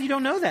 And a lot of you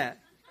don't know that.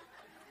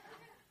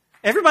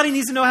 Everybody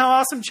needs to know how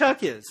awesome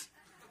Chuck is.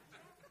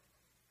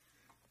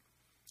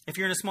 If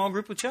you're in a small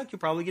group with Chuck, you'll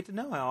probably get to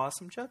know how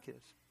awesome Chuck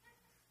is.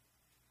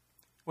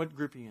 What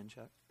group are you in,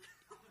 Chuck?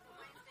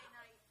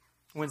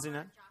 Wednesday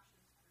night?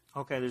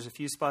 Okay, there's a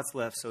few spots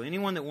left. So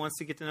anyone that wants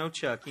to get to know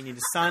Chuck, you need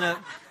to sign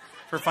up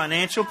for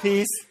Financial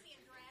Peace.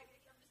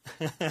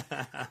 No,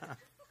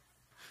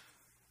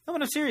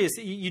 but I'm serious.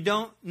 You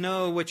don't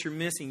know what you're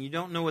missing. You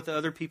don't know what the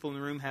other people in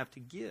the room have to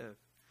give.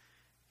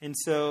 And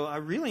so I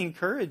really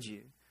encourage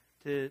you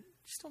to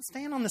just don't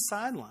stand on the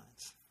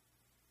sidelines.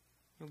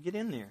 Get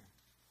in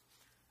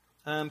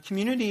there.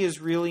 Community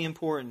is really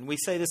important. We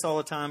say this all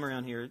the time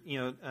around here.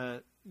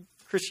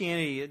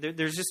 Christianity,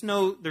 there's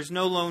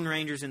no lone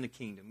rangers in the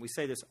kingdom. We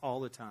say this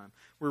all the time.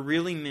 We're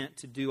really meant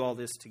to do all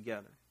this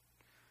together.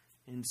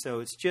 And so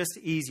it's just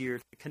easier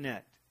to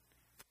connect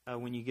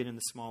when you get in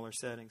the smaller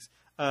settings.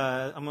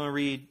 I'm going to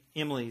read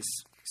Emily's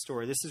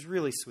story. This is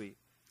really sweet.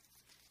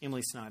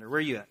 Emily Snyder. Where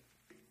are you at?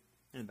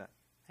 In the back.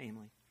 Hey,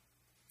 Emily.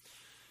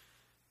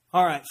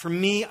 All right. For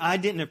me, I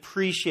didn't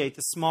appreciate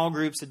the small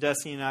groups that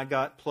Dusty and I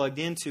got plugged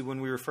into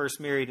when we were first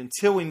married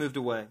until we moved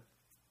away.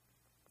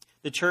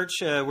 The church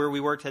where we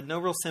worked had no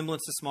real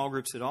semblance to small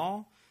groups at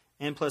all,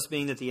 and plus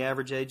being that the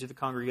average age of the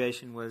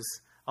congregation was,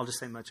 I'll just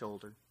say, much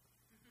older.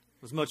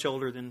 It was much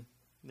older than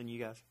you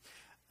guys.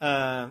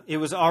 It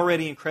was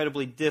already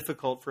incredibly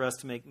difficult for us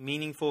to make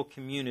meaningful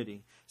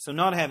community. So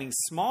not having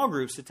small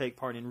groups to take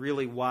part in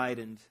really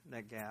widened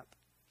that gap.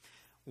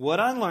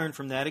 What I learned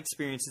from that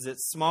experience is that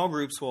small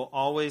groups will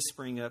always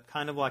spring up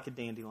kind of like a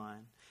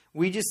dandelion.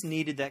 We just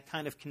needed that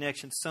kind of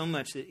connection so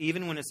much that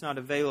even when it's not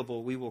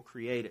available, we will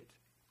create it.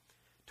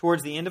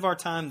 Towards the end of our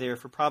time there,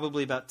 for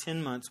probably about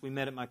 10 months, we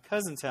met at my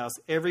cousin's house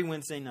every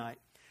Wednesday night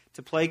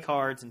to play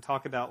cards and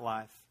talk about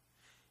life.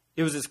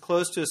 It was as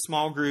close to a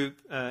small group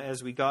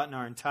as we got in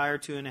our entire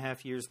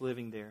 2.5 years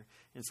living there.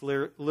 And it's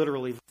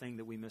literally the thing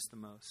that we miss the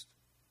most.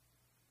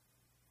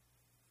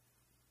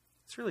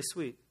 It's really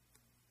sweet.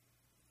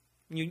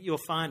 You'll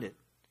find it.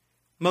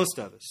 Most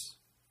of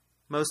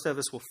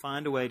us will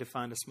find a way to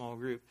find a small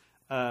group.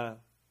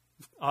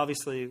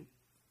 Obviously,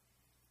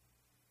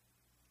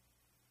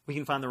 we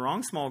can find the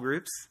wrong small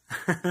groups.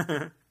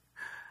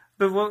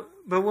 But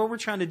what we're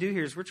trying to do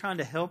here is we're trying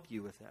to help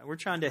you with that. We're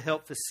trying to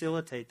help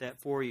facilitate that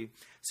for you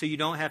so you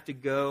don't have to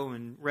go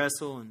and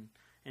wrestle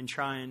and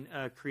try and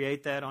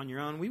create that on your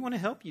own. We want to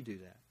help you do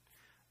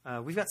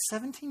that. We've got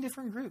 17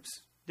 different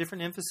groups,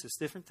 different emphasis,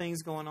 different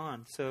things going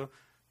on. So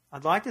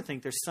I'd like to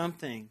think there's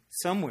something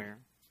somewhere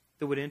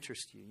that would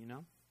interest you, you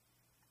know.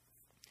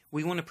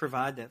 We want to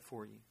provide that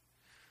for you.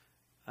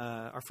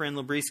 Our friend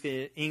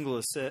Labriska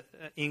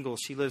Ingles,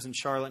 she lives in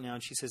Charlotte now,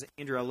 and she says,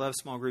 Andrew, I love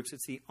small groups.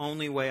 It's the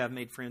only way I've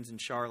made friends in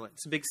Charlotte.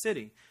 It's a big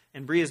city,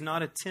 and Bree is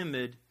not a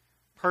timid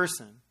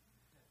person.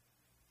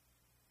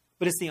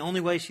 But it's the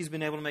only way she's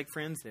been able to make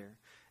friends there.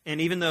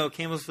 And even though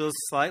Campbellsville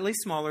is slightly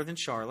smaller than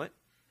Charlotte,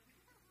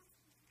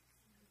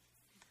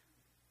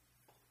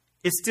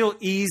 it's still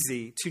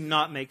easy to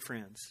not make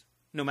friends,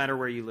 no matter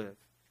where you live.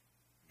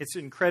 It's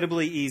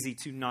incredibly easy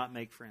to not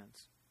make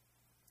friends.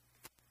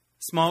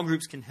 Small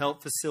groups can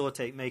help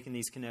facilitate making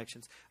these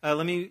connections.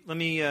 Let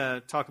me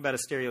talk about a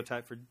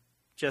stereotype for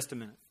just a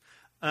minute.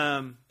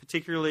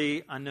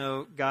 Particularly, I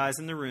know guys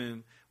in the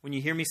room, when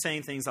you hear me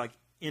saying things like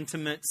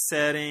intimate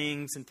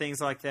settings and things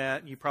like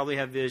that, you probably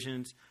have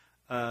visions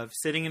of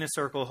sitting in a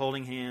circle,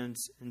 holding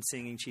hands, and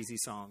singing cheesy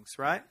songs,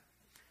 right?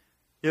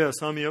 Yeah,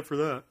 sign me up for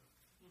that.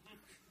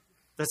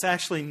 That's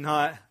actually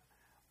not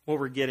what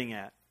we're getting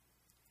at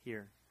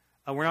here.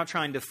 We're not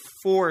trying to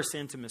force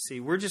intimacy.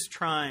 We're just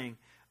trying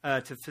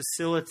to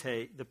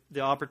facilitate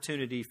the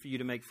opportunity for you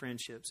to make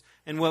friendships.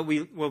 And what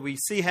we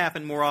see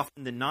happen more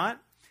often than not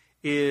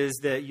is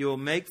that you'll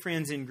make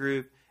friends in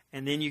group,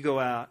 and then you go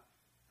out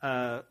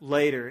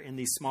later in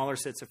these smaller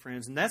sets of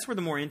friends, and that's where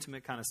the more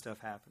intimate kind of stuff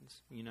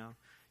happens. You know,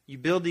 you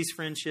build these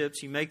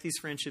friendships, you make these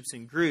friendships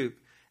in group,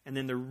 and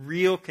then the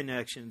real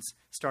connections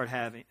start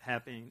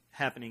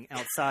happening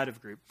outside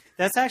of group.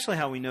 That's actually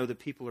how we know that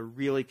people are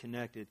really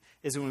connected,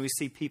 is when we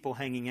see people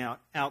hanging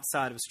out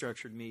outside of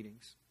structured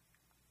meetings.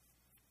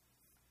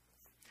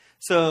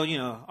 So, you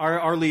know,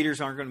 our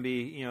leaders aren't going to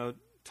be, you know,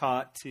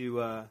 taught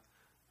to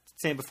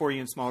stand before you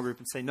in small group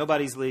and say,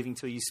 nobody's leaving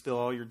till you spill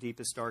all your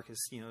deepest,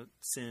 darkest, you know,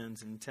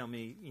 sins and tell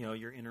me, you know,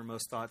 your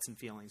innermost thoughts and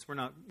feelings. We're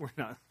not,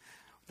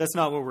 that's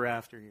not what we're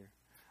after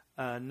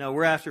here. No,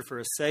 we're after for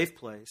a safe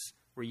place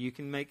where you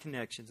can make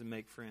connections and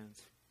make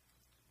friends.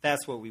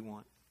 That's what we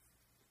want.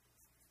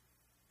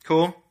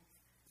 Cool?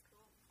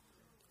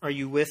 Are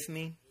you with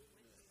me?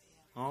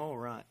 All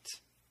right.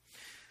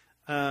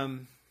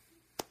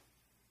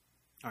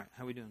 All right,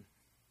 how are we doing?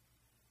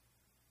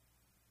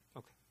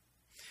 Okay.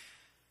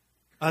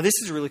 This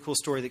is a really cool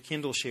story that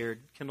Kendall shared,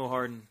 Kendall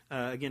Harden.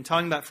 Again,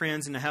 talking about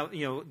friends and how,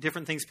 you know,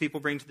 different things people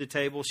bring to the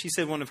table. She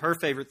said one of her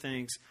favorite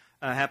things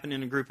happened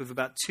in a group of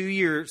about 2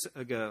 years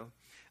ago.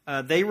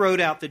 They wrote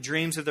out the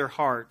dreams of their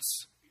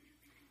hearts,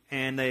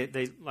 and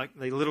they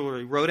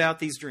literally wrote out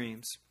these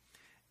dreams,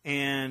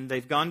 and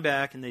they've gone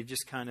back and they've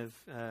just kind of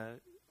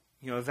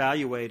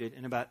evaluated,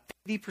 and about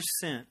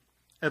 80%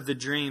 of the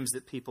dreams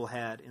that people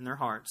had in their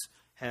hearts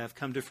have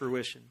come to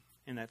fruition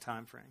in that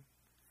time frame.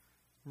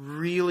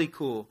 Really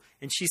cool.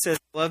 And she says,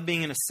 I love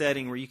being in a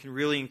setting where you can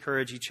really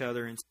encourage each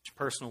other in such a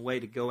personal way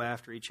to go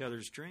after each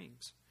other's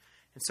dreams.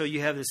 And so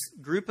you have this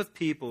group of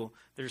people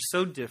that are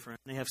so different.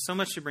 They have so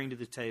much to bring to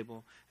the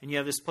table. And you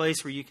have this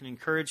place where you can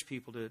encourage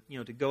people to, you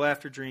know, to go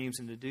after dreams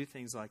and to do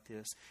things like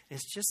this. And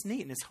it's just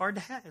neat. And it's hard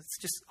to have. It's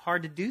just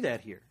hard to do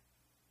that here.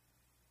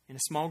 In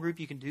a small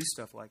group, you can do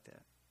stuff like that.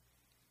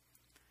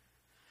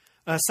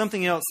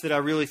 Something else that I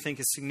really think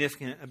is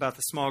significant about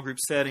the small group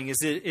setting is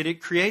that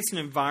it creates an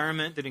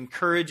environment that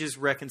encourages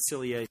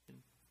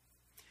reconciliation.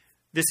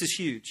 This is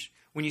huge.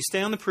 When you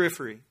stay on the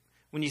periphery,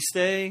 when you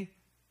stay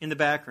in the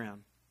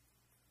background,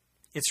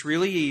 it's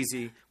really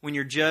easy when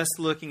you're just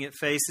looking at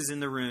faces in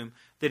the room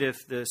that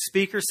if the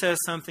speaker says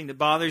something that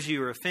bothers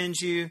you or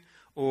offends you,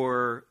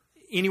 or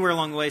anywhere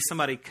along the way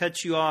somebody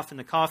cuts you off in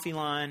the coffee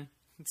line,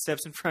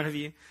 steps in front of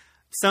you,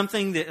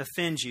 something that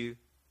offends you,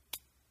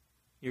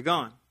 you're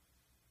gone.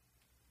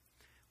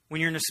 When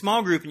you're in a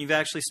small group and you've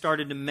actually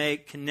started to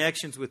make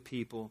connections with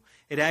people,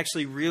 it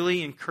actually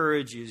really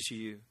encourages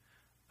you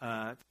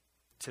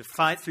to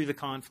fight through the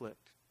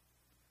conflict,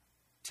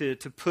 to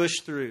push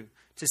through,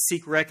 to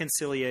seek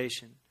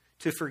reconciliation,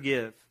 to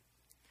forgive.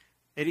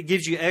 And it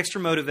gives you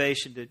extra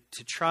motivation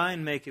to try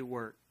and make it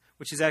work,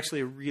 which is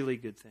actually a really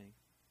good thing.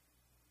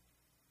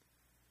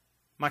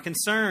 My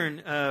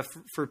concern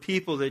for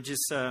people that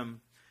just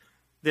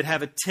that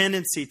have a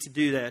tendency to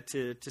do that,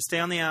 to stay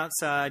on the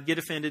outside, get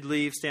offended,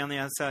 leave, stay on the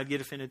outside,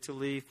 get offended, to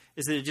leave,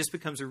 is that it just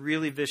becomes a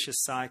really vicious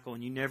cycle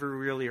and you never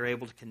really are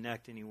able to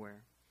connect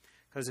anywhere.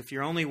 Because if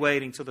you're only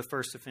waiting till the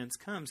first offense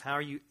comes, how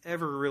are you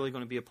ever really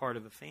going to be a part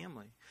of a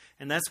family?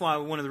 And that's why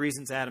one of the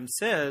reasons Adam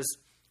says,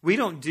 we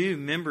don't do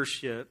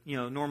membership,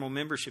 normal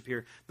membership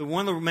here.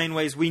 One of the main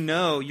ways we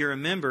know you're a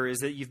member is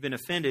that you've been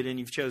offended and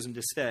you've chosen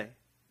to stay.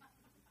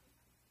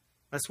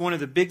 That's one of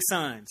the big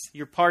signs.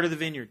 You're part of the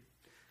vineyard.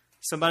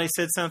 Somebody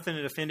said something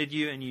that offended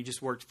you and you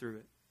just worked through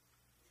it.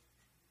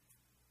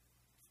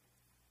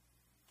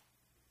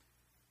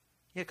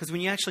 Yeah, because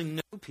when you actually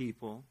know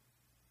people,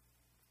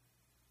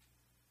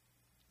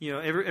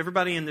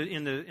 everybody in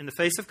the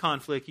face of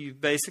conflict, you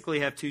basically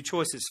have two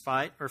choices: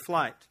 fight or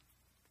flight.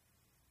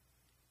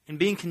 And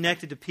being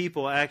connected to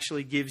people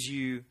actually gives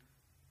you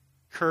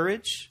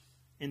courage,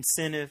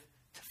 incentive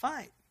to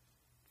fight.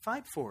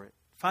 Fight for it.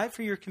 Fight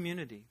for your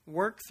community.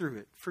 Work through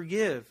it.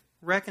 Forgive.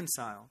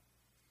 Reconcile.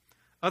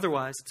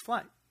 Otherwise, it's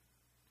flight.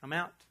 I'm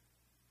out.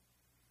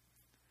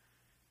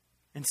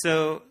 And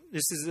so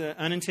this is an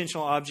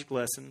unintentional object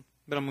lesson,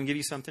 but I'm going to give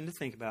you something to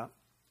think about.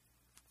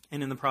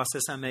 And in the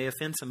process, I may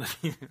offend some of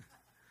you.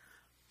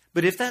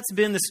 But if that's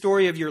been the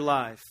story of your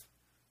life,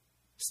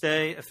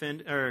 stay,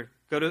 offend, or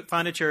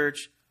find a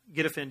church,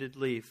 get offended,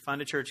 leave.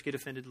 Find a church, get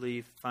offended,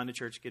 leave. Find a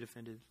church, get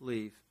offended,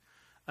 leave.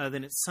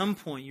 Then at some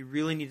point, you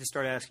really need to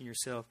start asking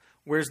yourself,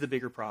 where's the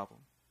bigger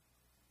problem?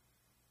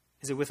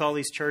 Is it with all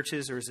these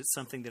churches, or is it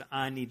something that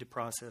I need to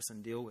process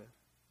and deal with?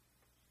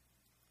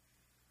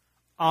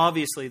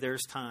 Obviously,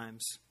 there's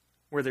times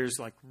where there's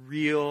like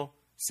real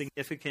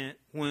significant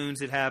wounds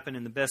that happen,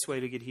 and the best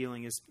way to get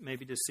healing is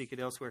maybe to seek it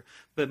elsewhere.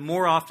 But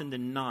more often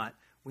than not,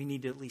 we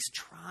need to at least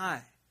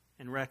try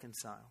and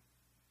reconcile.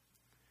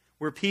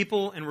 We're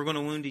people, and we're going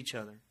to wound each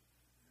other.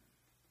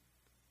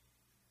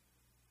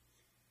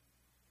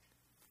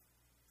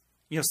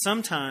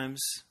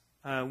 Sometimes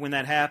when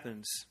that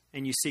happens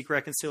and you seek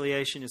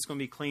reconciliation, it's going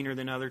to be cleaner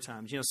than other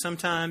times.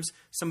 Sometimes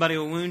somebody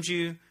will wound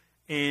you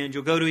and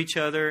you'll go to each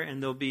other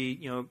and there'll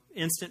be,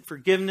 instant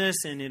forgiveness,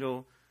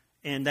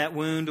 and that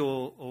wound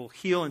will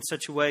heal in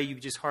such a way you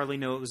just hardly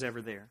know it was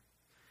ever there.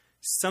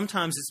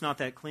 Sometimes it's not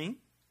that clean,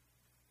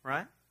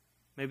 right?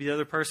 Maybe the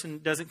other person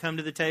doesn't come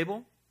to the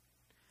table,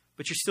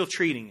 but you're still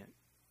treating it.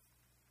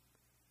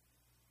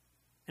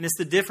 And it's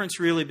the difference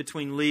really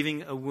between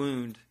leaving a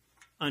wound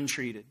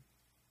untreated.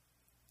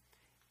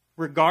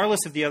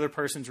 Regardless of the other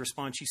person's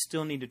response, you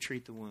still need to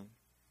treat the wound.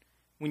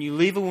 When you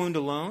leave a wound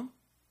alone,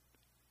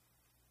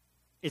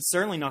 it's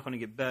certainly not going to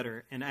get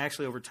better, and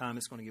actually over time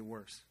it's going to get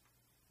worse.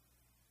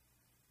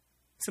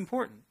 It's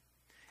important.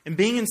 And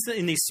being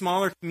in these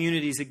smaller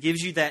communities, it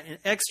gives you that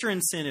extra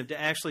incentive to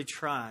actually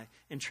try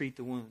and treat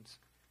the wounds.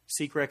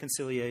 Seek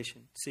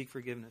reconciliation. Seek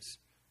forgiveness.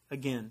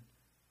 Again,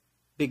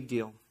 big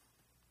deal.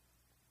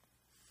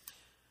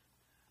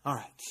 All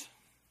right.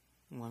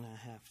 I'm going to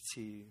have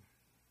to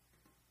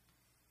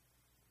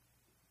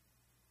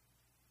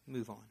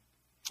move on.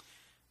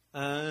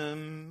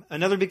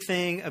 Another big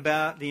thing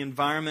about the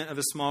environment of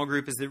a small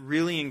group is that it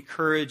really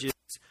encourages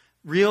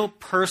real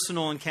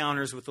personal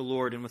encounters with the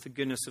Lord and with the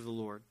goodness of the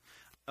Lord.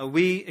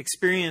 We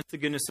experience the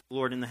goodness of the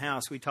Lord in the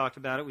house. We talked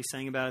about it. We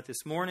sang about it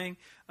this morning.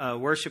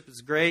 Worship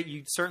is great.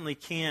 You certainly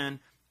can,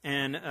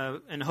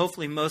 and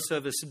hopefully most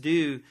of us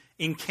do,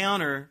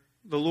 encounter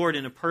the Lord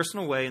in a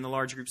personal way in the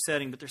large group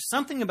setting. But there's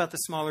something about the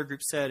smaller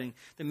group setting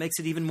that makes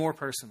it even more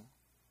personal.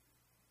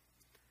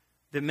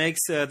 That makes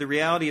the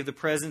reality of the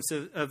presence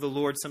of the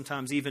Lord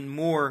sometimes even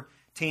more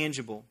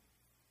tangible.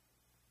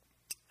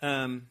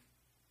 One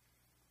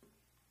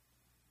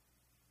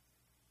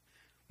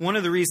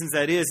of the reasons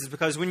that is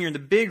because when you're in the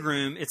big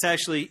room, it's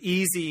actually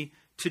easy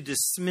to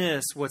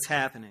dismiss what's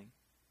happening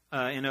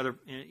in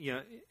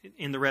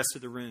the rest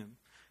of the room.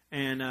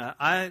 And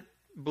I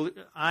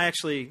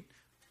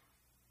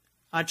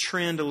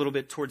trend a little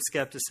bit towards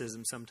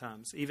skepticism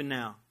sometimes, even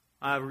now.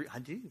 I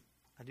do,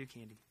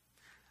 Candy.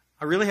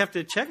 I really have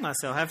to check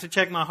myself. I have to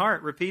check my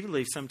heart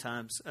repeatedly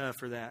sometimes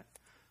for that.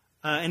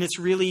 And it's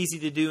really easy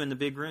to do in the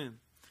big room.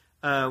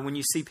 When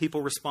you see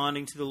people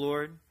responding to the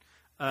Lord,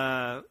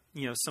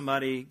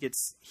 somebody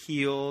gets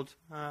healed.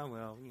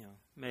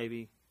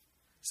 Maybe.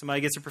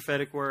 Somebody gets a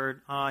prophetic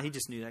word. He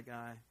just knew that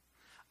guy.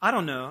 I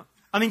don't know.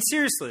 I mean,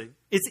 seriously,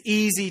 it's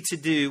easy to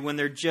do when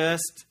they're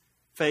just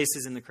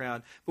faces in the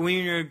crowd. But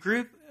when you're in a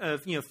group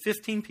of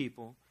 15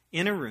 people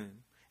in a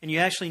room, and you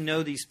actually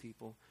know these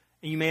people,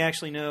 and you may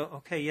actually know,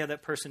 okay, yeah,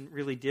 that person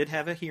really did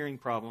have a hearing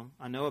problem.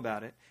 I know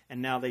about it,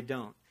 and now they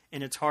don't.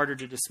 and it's harder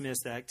to dismiss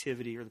the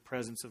activity or the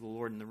presence of the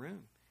Lord in the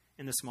room,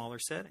 in the smaller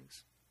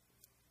settings.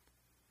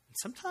 And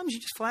sometimes you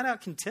just flat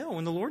out can tell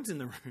when the Lord's in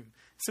the room.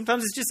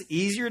 Sometimes it's just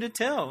easier to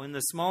tell in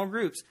the small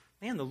groups.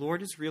 Man, the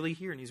Lord is really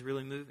here and He's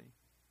really moving.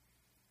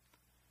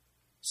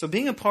 So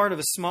being a part of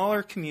a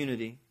smaller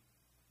community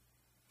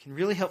can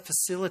really help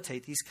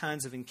facilitate these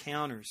kinds of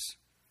encounters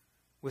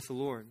with the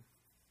Lord.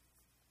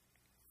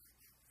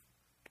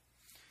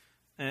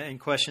 And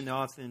question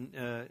and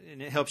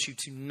it helps you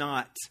to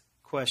not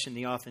question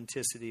the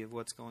authenticity of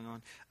what's going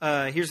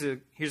on. Here's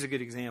a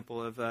good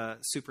example of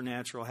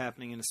supernatural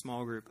happening in a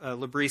small group.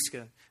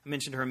 Labriska, I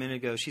mentioned her a minute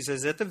ago. She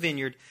says, at the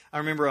Vineyard, I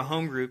remember a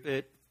home group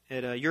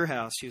at your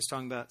house. She was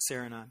talking about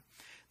Sarah and I.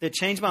 That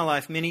changed my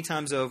life many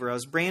times over. I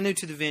was brand new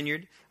to the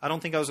Vineyard. I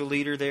don't think I was a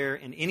leader there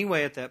in any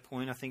way at that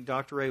point. I think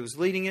Dr. Ray was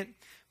leading it.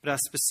 But I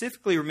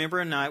specifically remember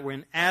a night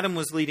when Adam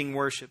was leading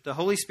worship. The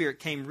Holy Spirit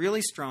came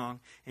really strong,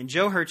 and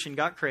Joe Hurchin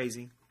got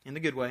crazy in the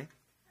good way.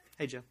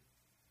 Hey, Joe.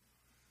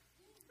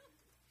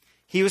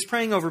 He was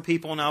praying over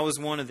people, and I was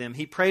one of them.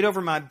 He prayed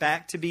over my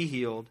back to be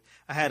healed.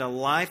 I had a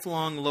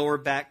lifelong lower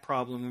back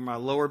problem where my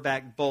lower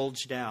back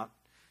bulged out.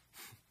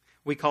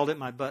 We called it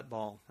my butt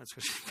ball. That's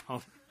what she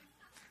called it.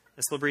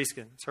 That's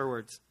Labriska. It's her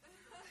words.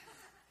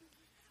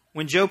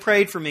 When Joe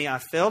prayed for me, I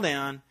fell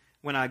down.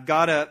 When I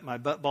got up, my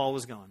butt ball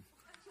was gone.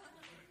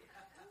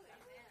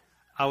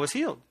 I was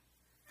healed.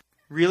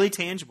 Really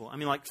tangible. I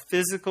mean, like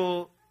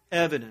physical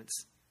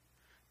evidence.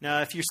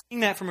 Now, if you're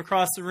seeing that from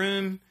across the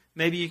room,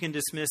 maybe you can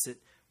dismiss it.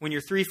 When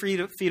you're 3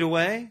 feet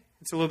away,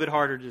 it's a little bit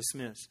harder to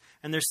dismiss.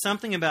 And there's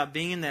something about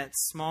being in that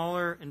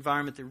smaller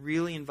environment that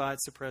really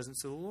invites the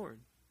presence of the Lord.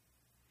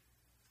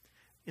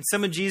 And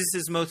some of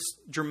Jesus' most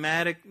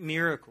dramatic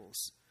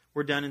miracles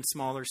were done in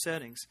smaller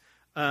settings.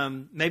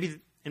 Maybe,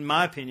 in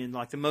my opinion,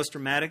 like the most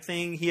dramatic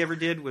thing He ever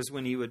did was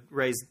when He would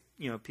raise,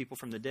 people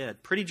from the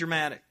dead. Pretty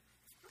dramatic.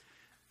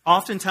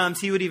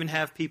 Oftentimes, He would even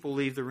have people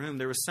leave the room.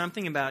 There was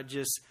something about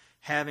just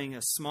having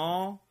a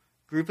small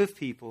group of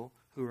people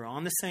who were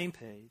on the same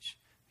page,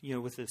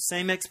 with the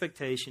same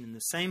expectation and the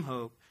same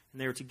hope,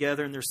 and they were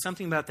together. And there's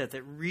something about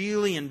that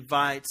really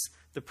invites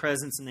the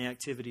presence and the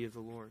activity of the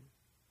Lord.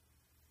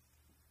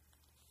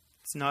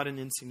 It's not an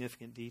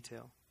insignificant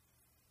detail.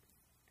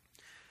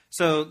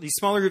 So these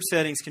smaller group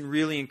settings can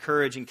really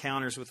encourage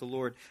encounters with the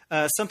Lord.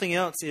 Something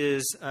else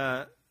is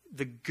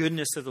the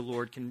goodness of the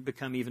Lord can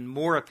become even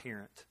more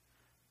apparent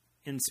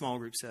in small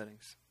group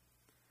settings.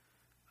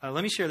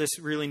 Let me share this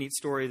really neat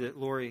story that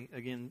Lori,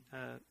 again,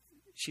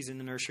 she's in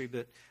the nursery,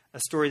 but a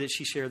story that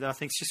she shared that I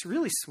think is just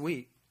really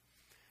sweet.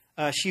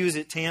 She was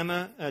at Tim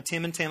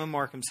and Tama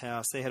Markham's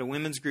house. They had a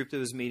women's group that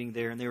was meeting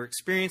there, and they were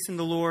experiencing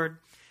the Lord,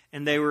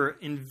 and they were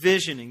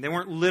envisioning. They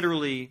weren't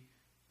literally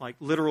like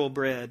literal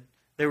bread.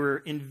 They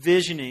were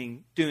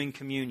envisioning doing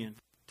communion,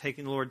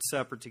 taking the Lord's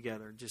Supper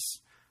together.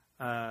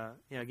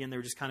 Again, they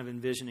were just kind of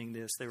envisioning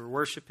this. They were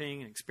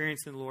worshiping and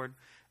experiencing the Lord.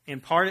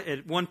 And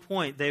at one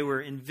point, they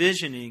were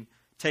envisioning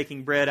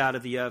taking bread out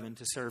of the oven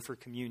to serve for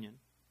communion.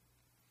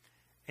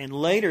 And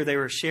later, they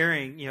were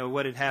sharing,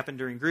 what had happened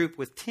during group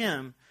with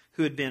Tim,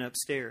 who had been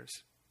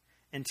upstairs.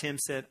 And Tim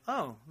said,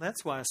 "Oh,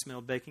 that's why I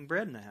smelled baking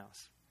bread in the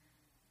house."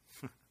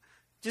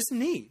 Just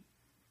neat.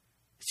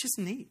 It's just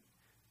neat.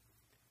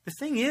 The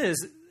thing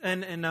is,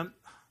 and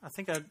I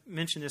think I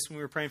mentioned this when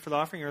we were praying for the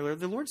offering earlier,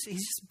 the Lord,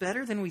 He's just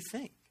better than we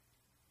think.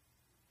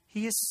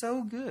 He is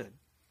so good.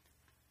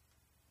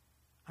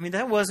 I mean,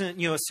 that wasn't,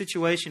 a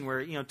situation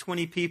where,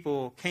 20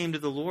 people came to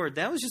the Lord.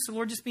 That was just the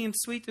Lord just being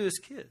sweet to His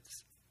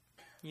kids.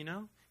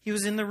 He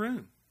was in the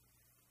room.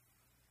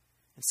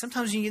 And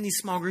sometimes when you get in these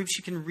small groups,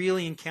 you can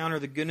really encounter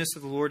the goodness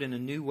of the Lord in a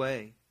new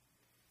way.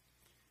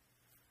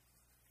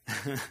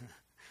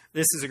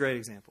 This is a great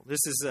example.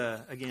 This is,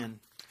 again,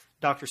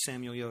 Dr.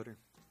 Samuel Yoder.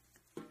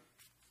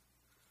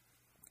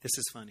 This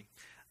is funny.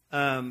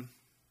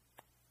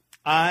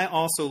 I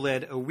also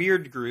led a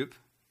weird group,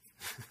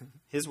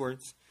 his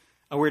words,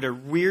 I led a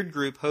weird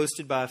group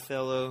hosted by a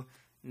fellow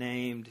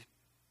named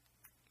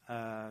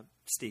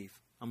Steve.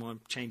 I'm going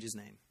to change his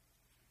name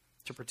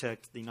to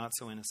protect the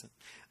not-so-innocent.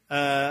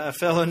 A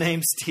fellow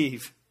named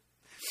Steve.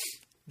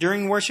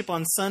 During worship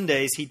on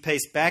Sundays, he'd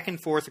pace back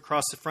and forth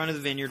across the front of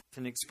the vineyard with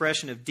an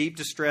expression of deep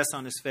distress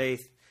on his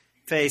face,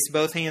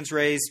 both hands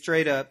raised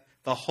straight up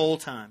the whole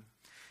time.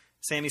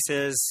 Sammy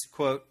says,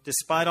 quote,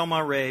 "Despite all my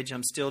rage,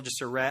 I'm still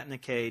just a rat in a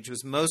cage,"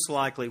 was most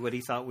likely what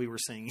he thought we were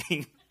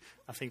singing.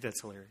 I think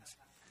that's hilarious.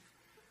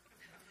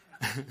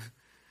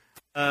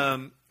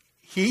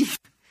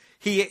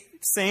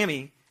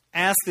 Sammy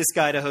asked this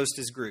guy to host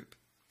his group.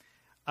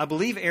 I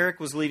believe Eric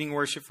was leading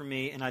worship for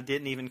me, and I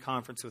didn't even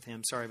conference with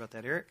him. Sorry about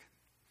that, Eric.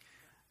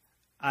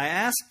 I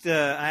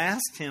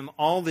asked him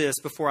all this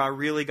before I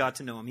really got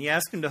to know him. He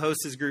asked him to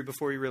host his group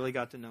before he really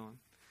got to know him.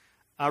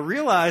 I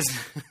realized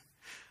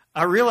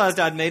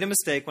I'd made a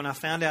mistake when I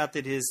found out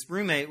that his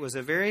roommate was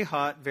a very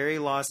hot, very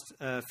lost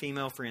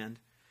female friend,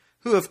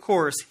 who, of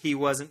course, he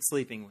wasn't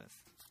sleeping with.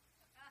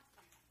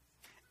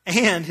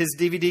 And his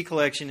DVD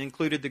collection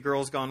included the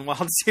Girls Gone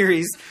Wild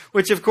series,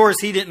 which, of course,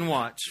 he didn't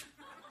watch.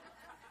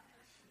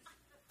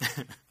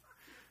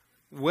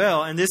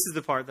 Well, and this is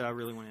the part that I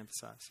really want to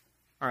emphasize.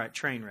 All right,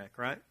 train wreck,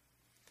 right?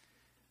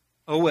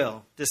 Oh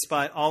well,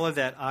 despite all of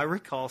that, I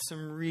recall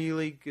some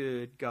really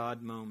good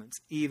God moments,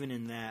 even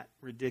in that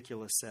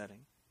ridiculous setting.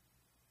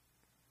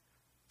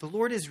 The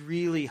Lord is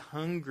really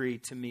hungry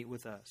to meet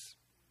with us.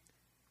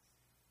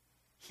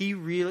 He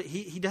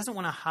doesn't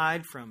want to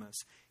hide from us.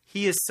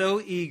 He is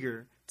so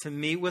eager to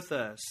meet with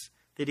us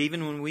that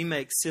even when we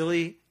make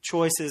silly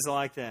choices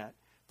like that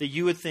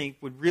you would think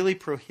would really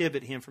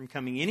prohibit him from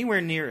coming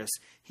anywhere near us,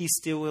 he's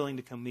still willing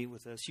to come meet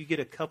with us. You get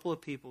a couple of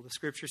people, the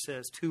Scripture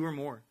says, 2 or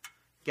more,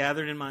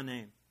 gathered in my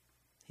name.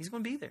 He's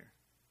going to be there.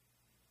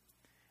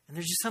 And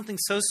there's just something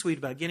so sweet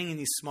about getting in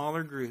these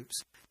smaller groups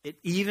that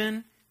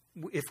even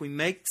if we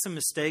make some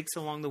mistakes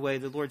along the way,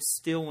 the Lord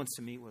still wants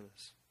to meet with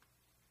us.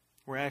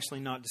 We're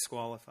actually not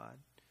disqualified.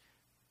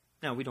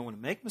 Now, we don't want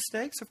to make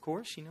mistakes, of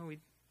course. You know,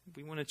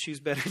 we want to choose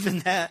better than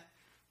that.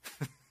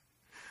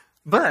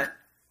 But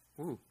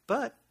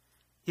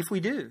if we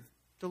do,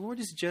 the Lord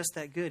is just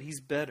that good.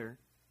 He's better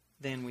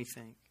than we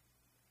think.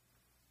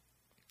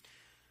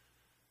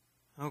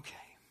 Okay.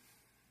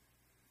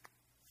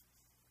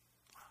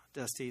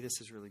 Dusty, this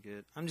is really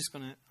good. I'm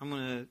going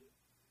to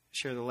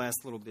share the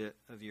last little bit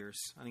of yours.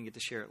 I didn't get to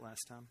share it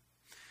last time.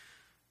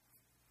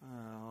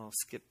 I'll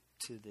skip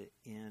to the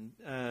end.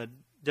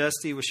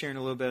 Dusty was sharing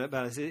a little bit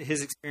about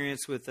his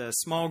experience with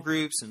small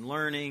groups and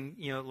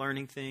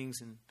learning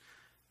things and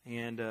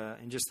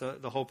just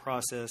the whole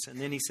process. And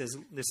then he says,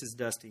 this is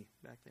Dusty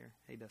back there.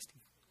 Hey, Dusty.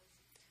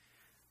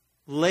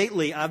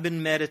 Lately, I've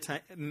been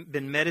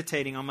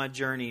meditating on my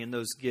journey and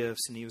those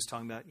gifts. And he was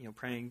talking about,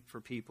 praying for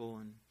people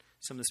and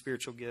some of the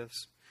spiritual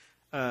gifts.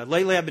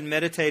 Lately, I've been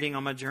meditating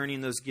on my journey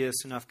and those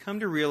gifts. And I've come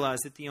to realize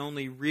that the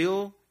only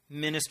real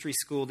ministry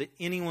school that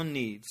anyone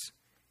needs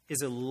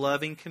is a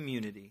loving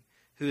community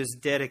who is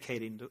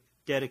dedicated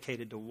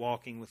to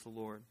walking with the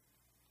Lord.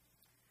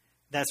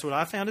 That's what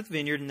I found at the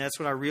Vineyard, and that's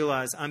what I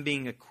realize I'm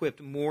being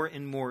equipped more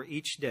and more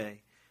each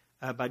day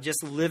by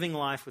just living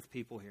life with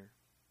people here.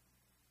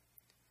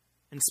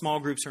 And small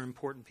groups are an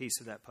important piece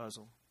of that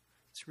puzzle.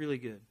 It's really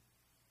good.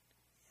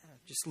 Yeah,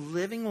 just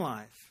living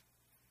life.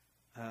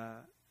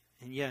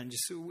 And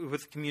just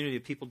with a community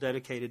of people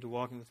dedicated to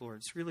walking with the Lord.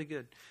 It's really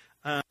good.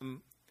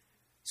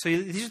 So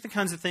these are the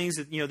kinds of things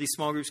that these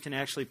small groups can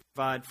actually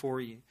provide for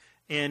you.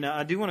 And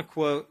I do want to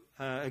quote,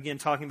 again,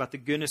 talking about the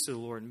goodness of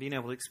the Lord and being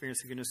able to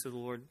experience the goodness of the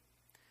Lord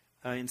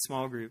in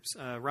small groups.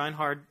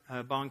 Reinhard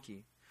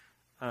Bonnke,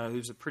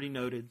 who's a pretty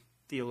noted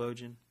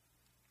theologian,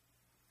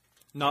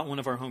 not one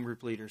of our home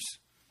group leaders.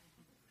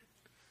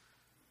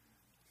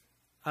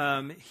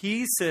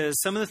 He says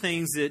some of the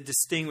things that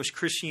distinguish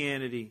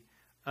Christianity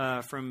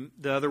from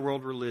the other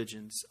world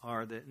religions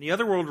are that in the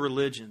other world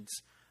religions,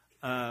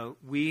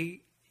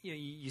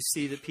 you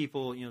see that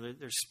people,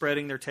 they're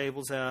spreading their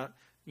tables out,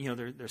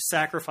 their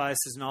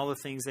sacrifices and all the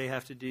things they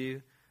have to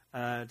do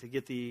to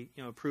get the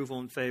approval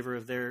and favor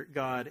of their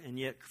God. And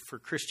yet for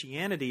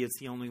Christianity, it's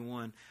the only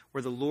one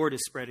where the Lord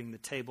is spreading the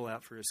table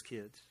out for his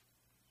kids.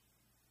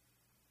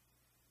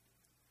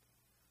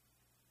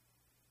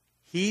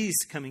 He's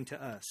coming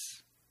to us.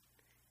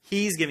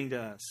 He's giving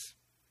to us.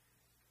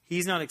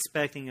 He's not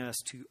expecting us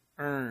to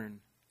earn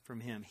from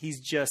him. He's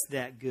just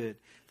that good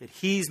that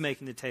he's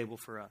making the table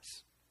for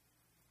us.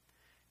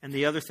 And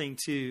the other thing,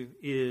 too,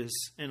 is,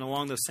 and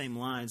along those same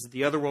lines,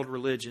 the other world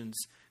religions,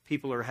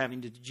 people are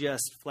having to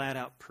just flat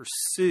out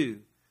pursue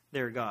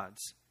their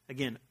gods.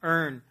 Again,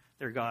 earn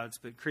their gods,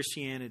 but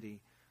Christianity,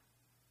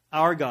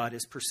 our God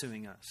is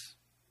pursuing us.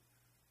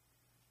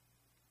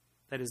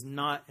 That is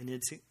not an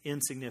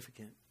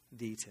insignificant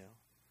detail.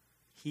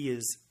 He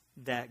is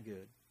that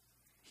good.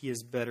 He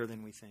is better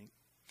than we think.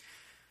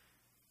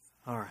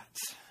 All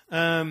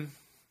right.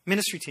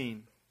 Ministry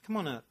team, come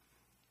on up.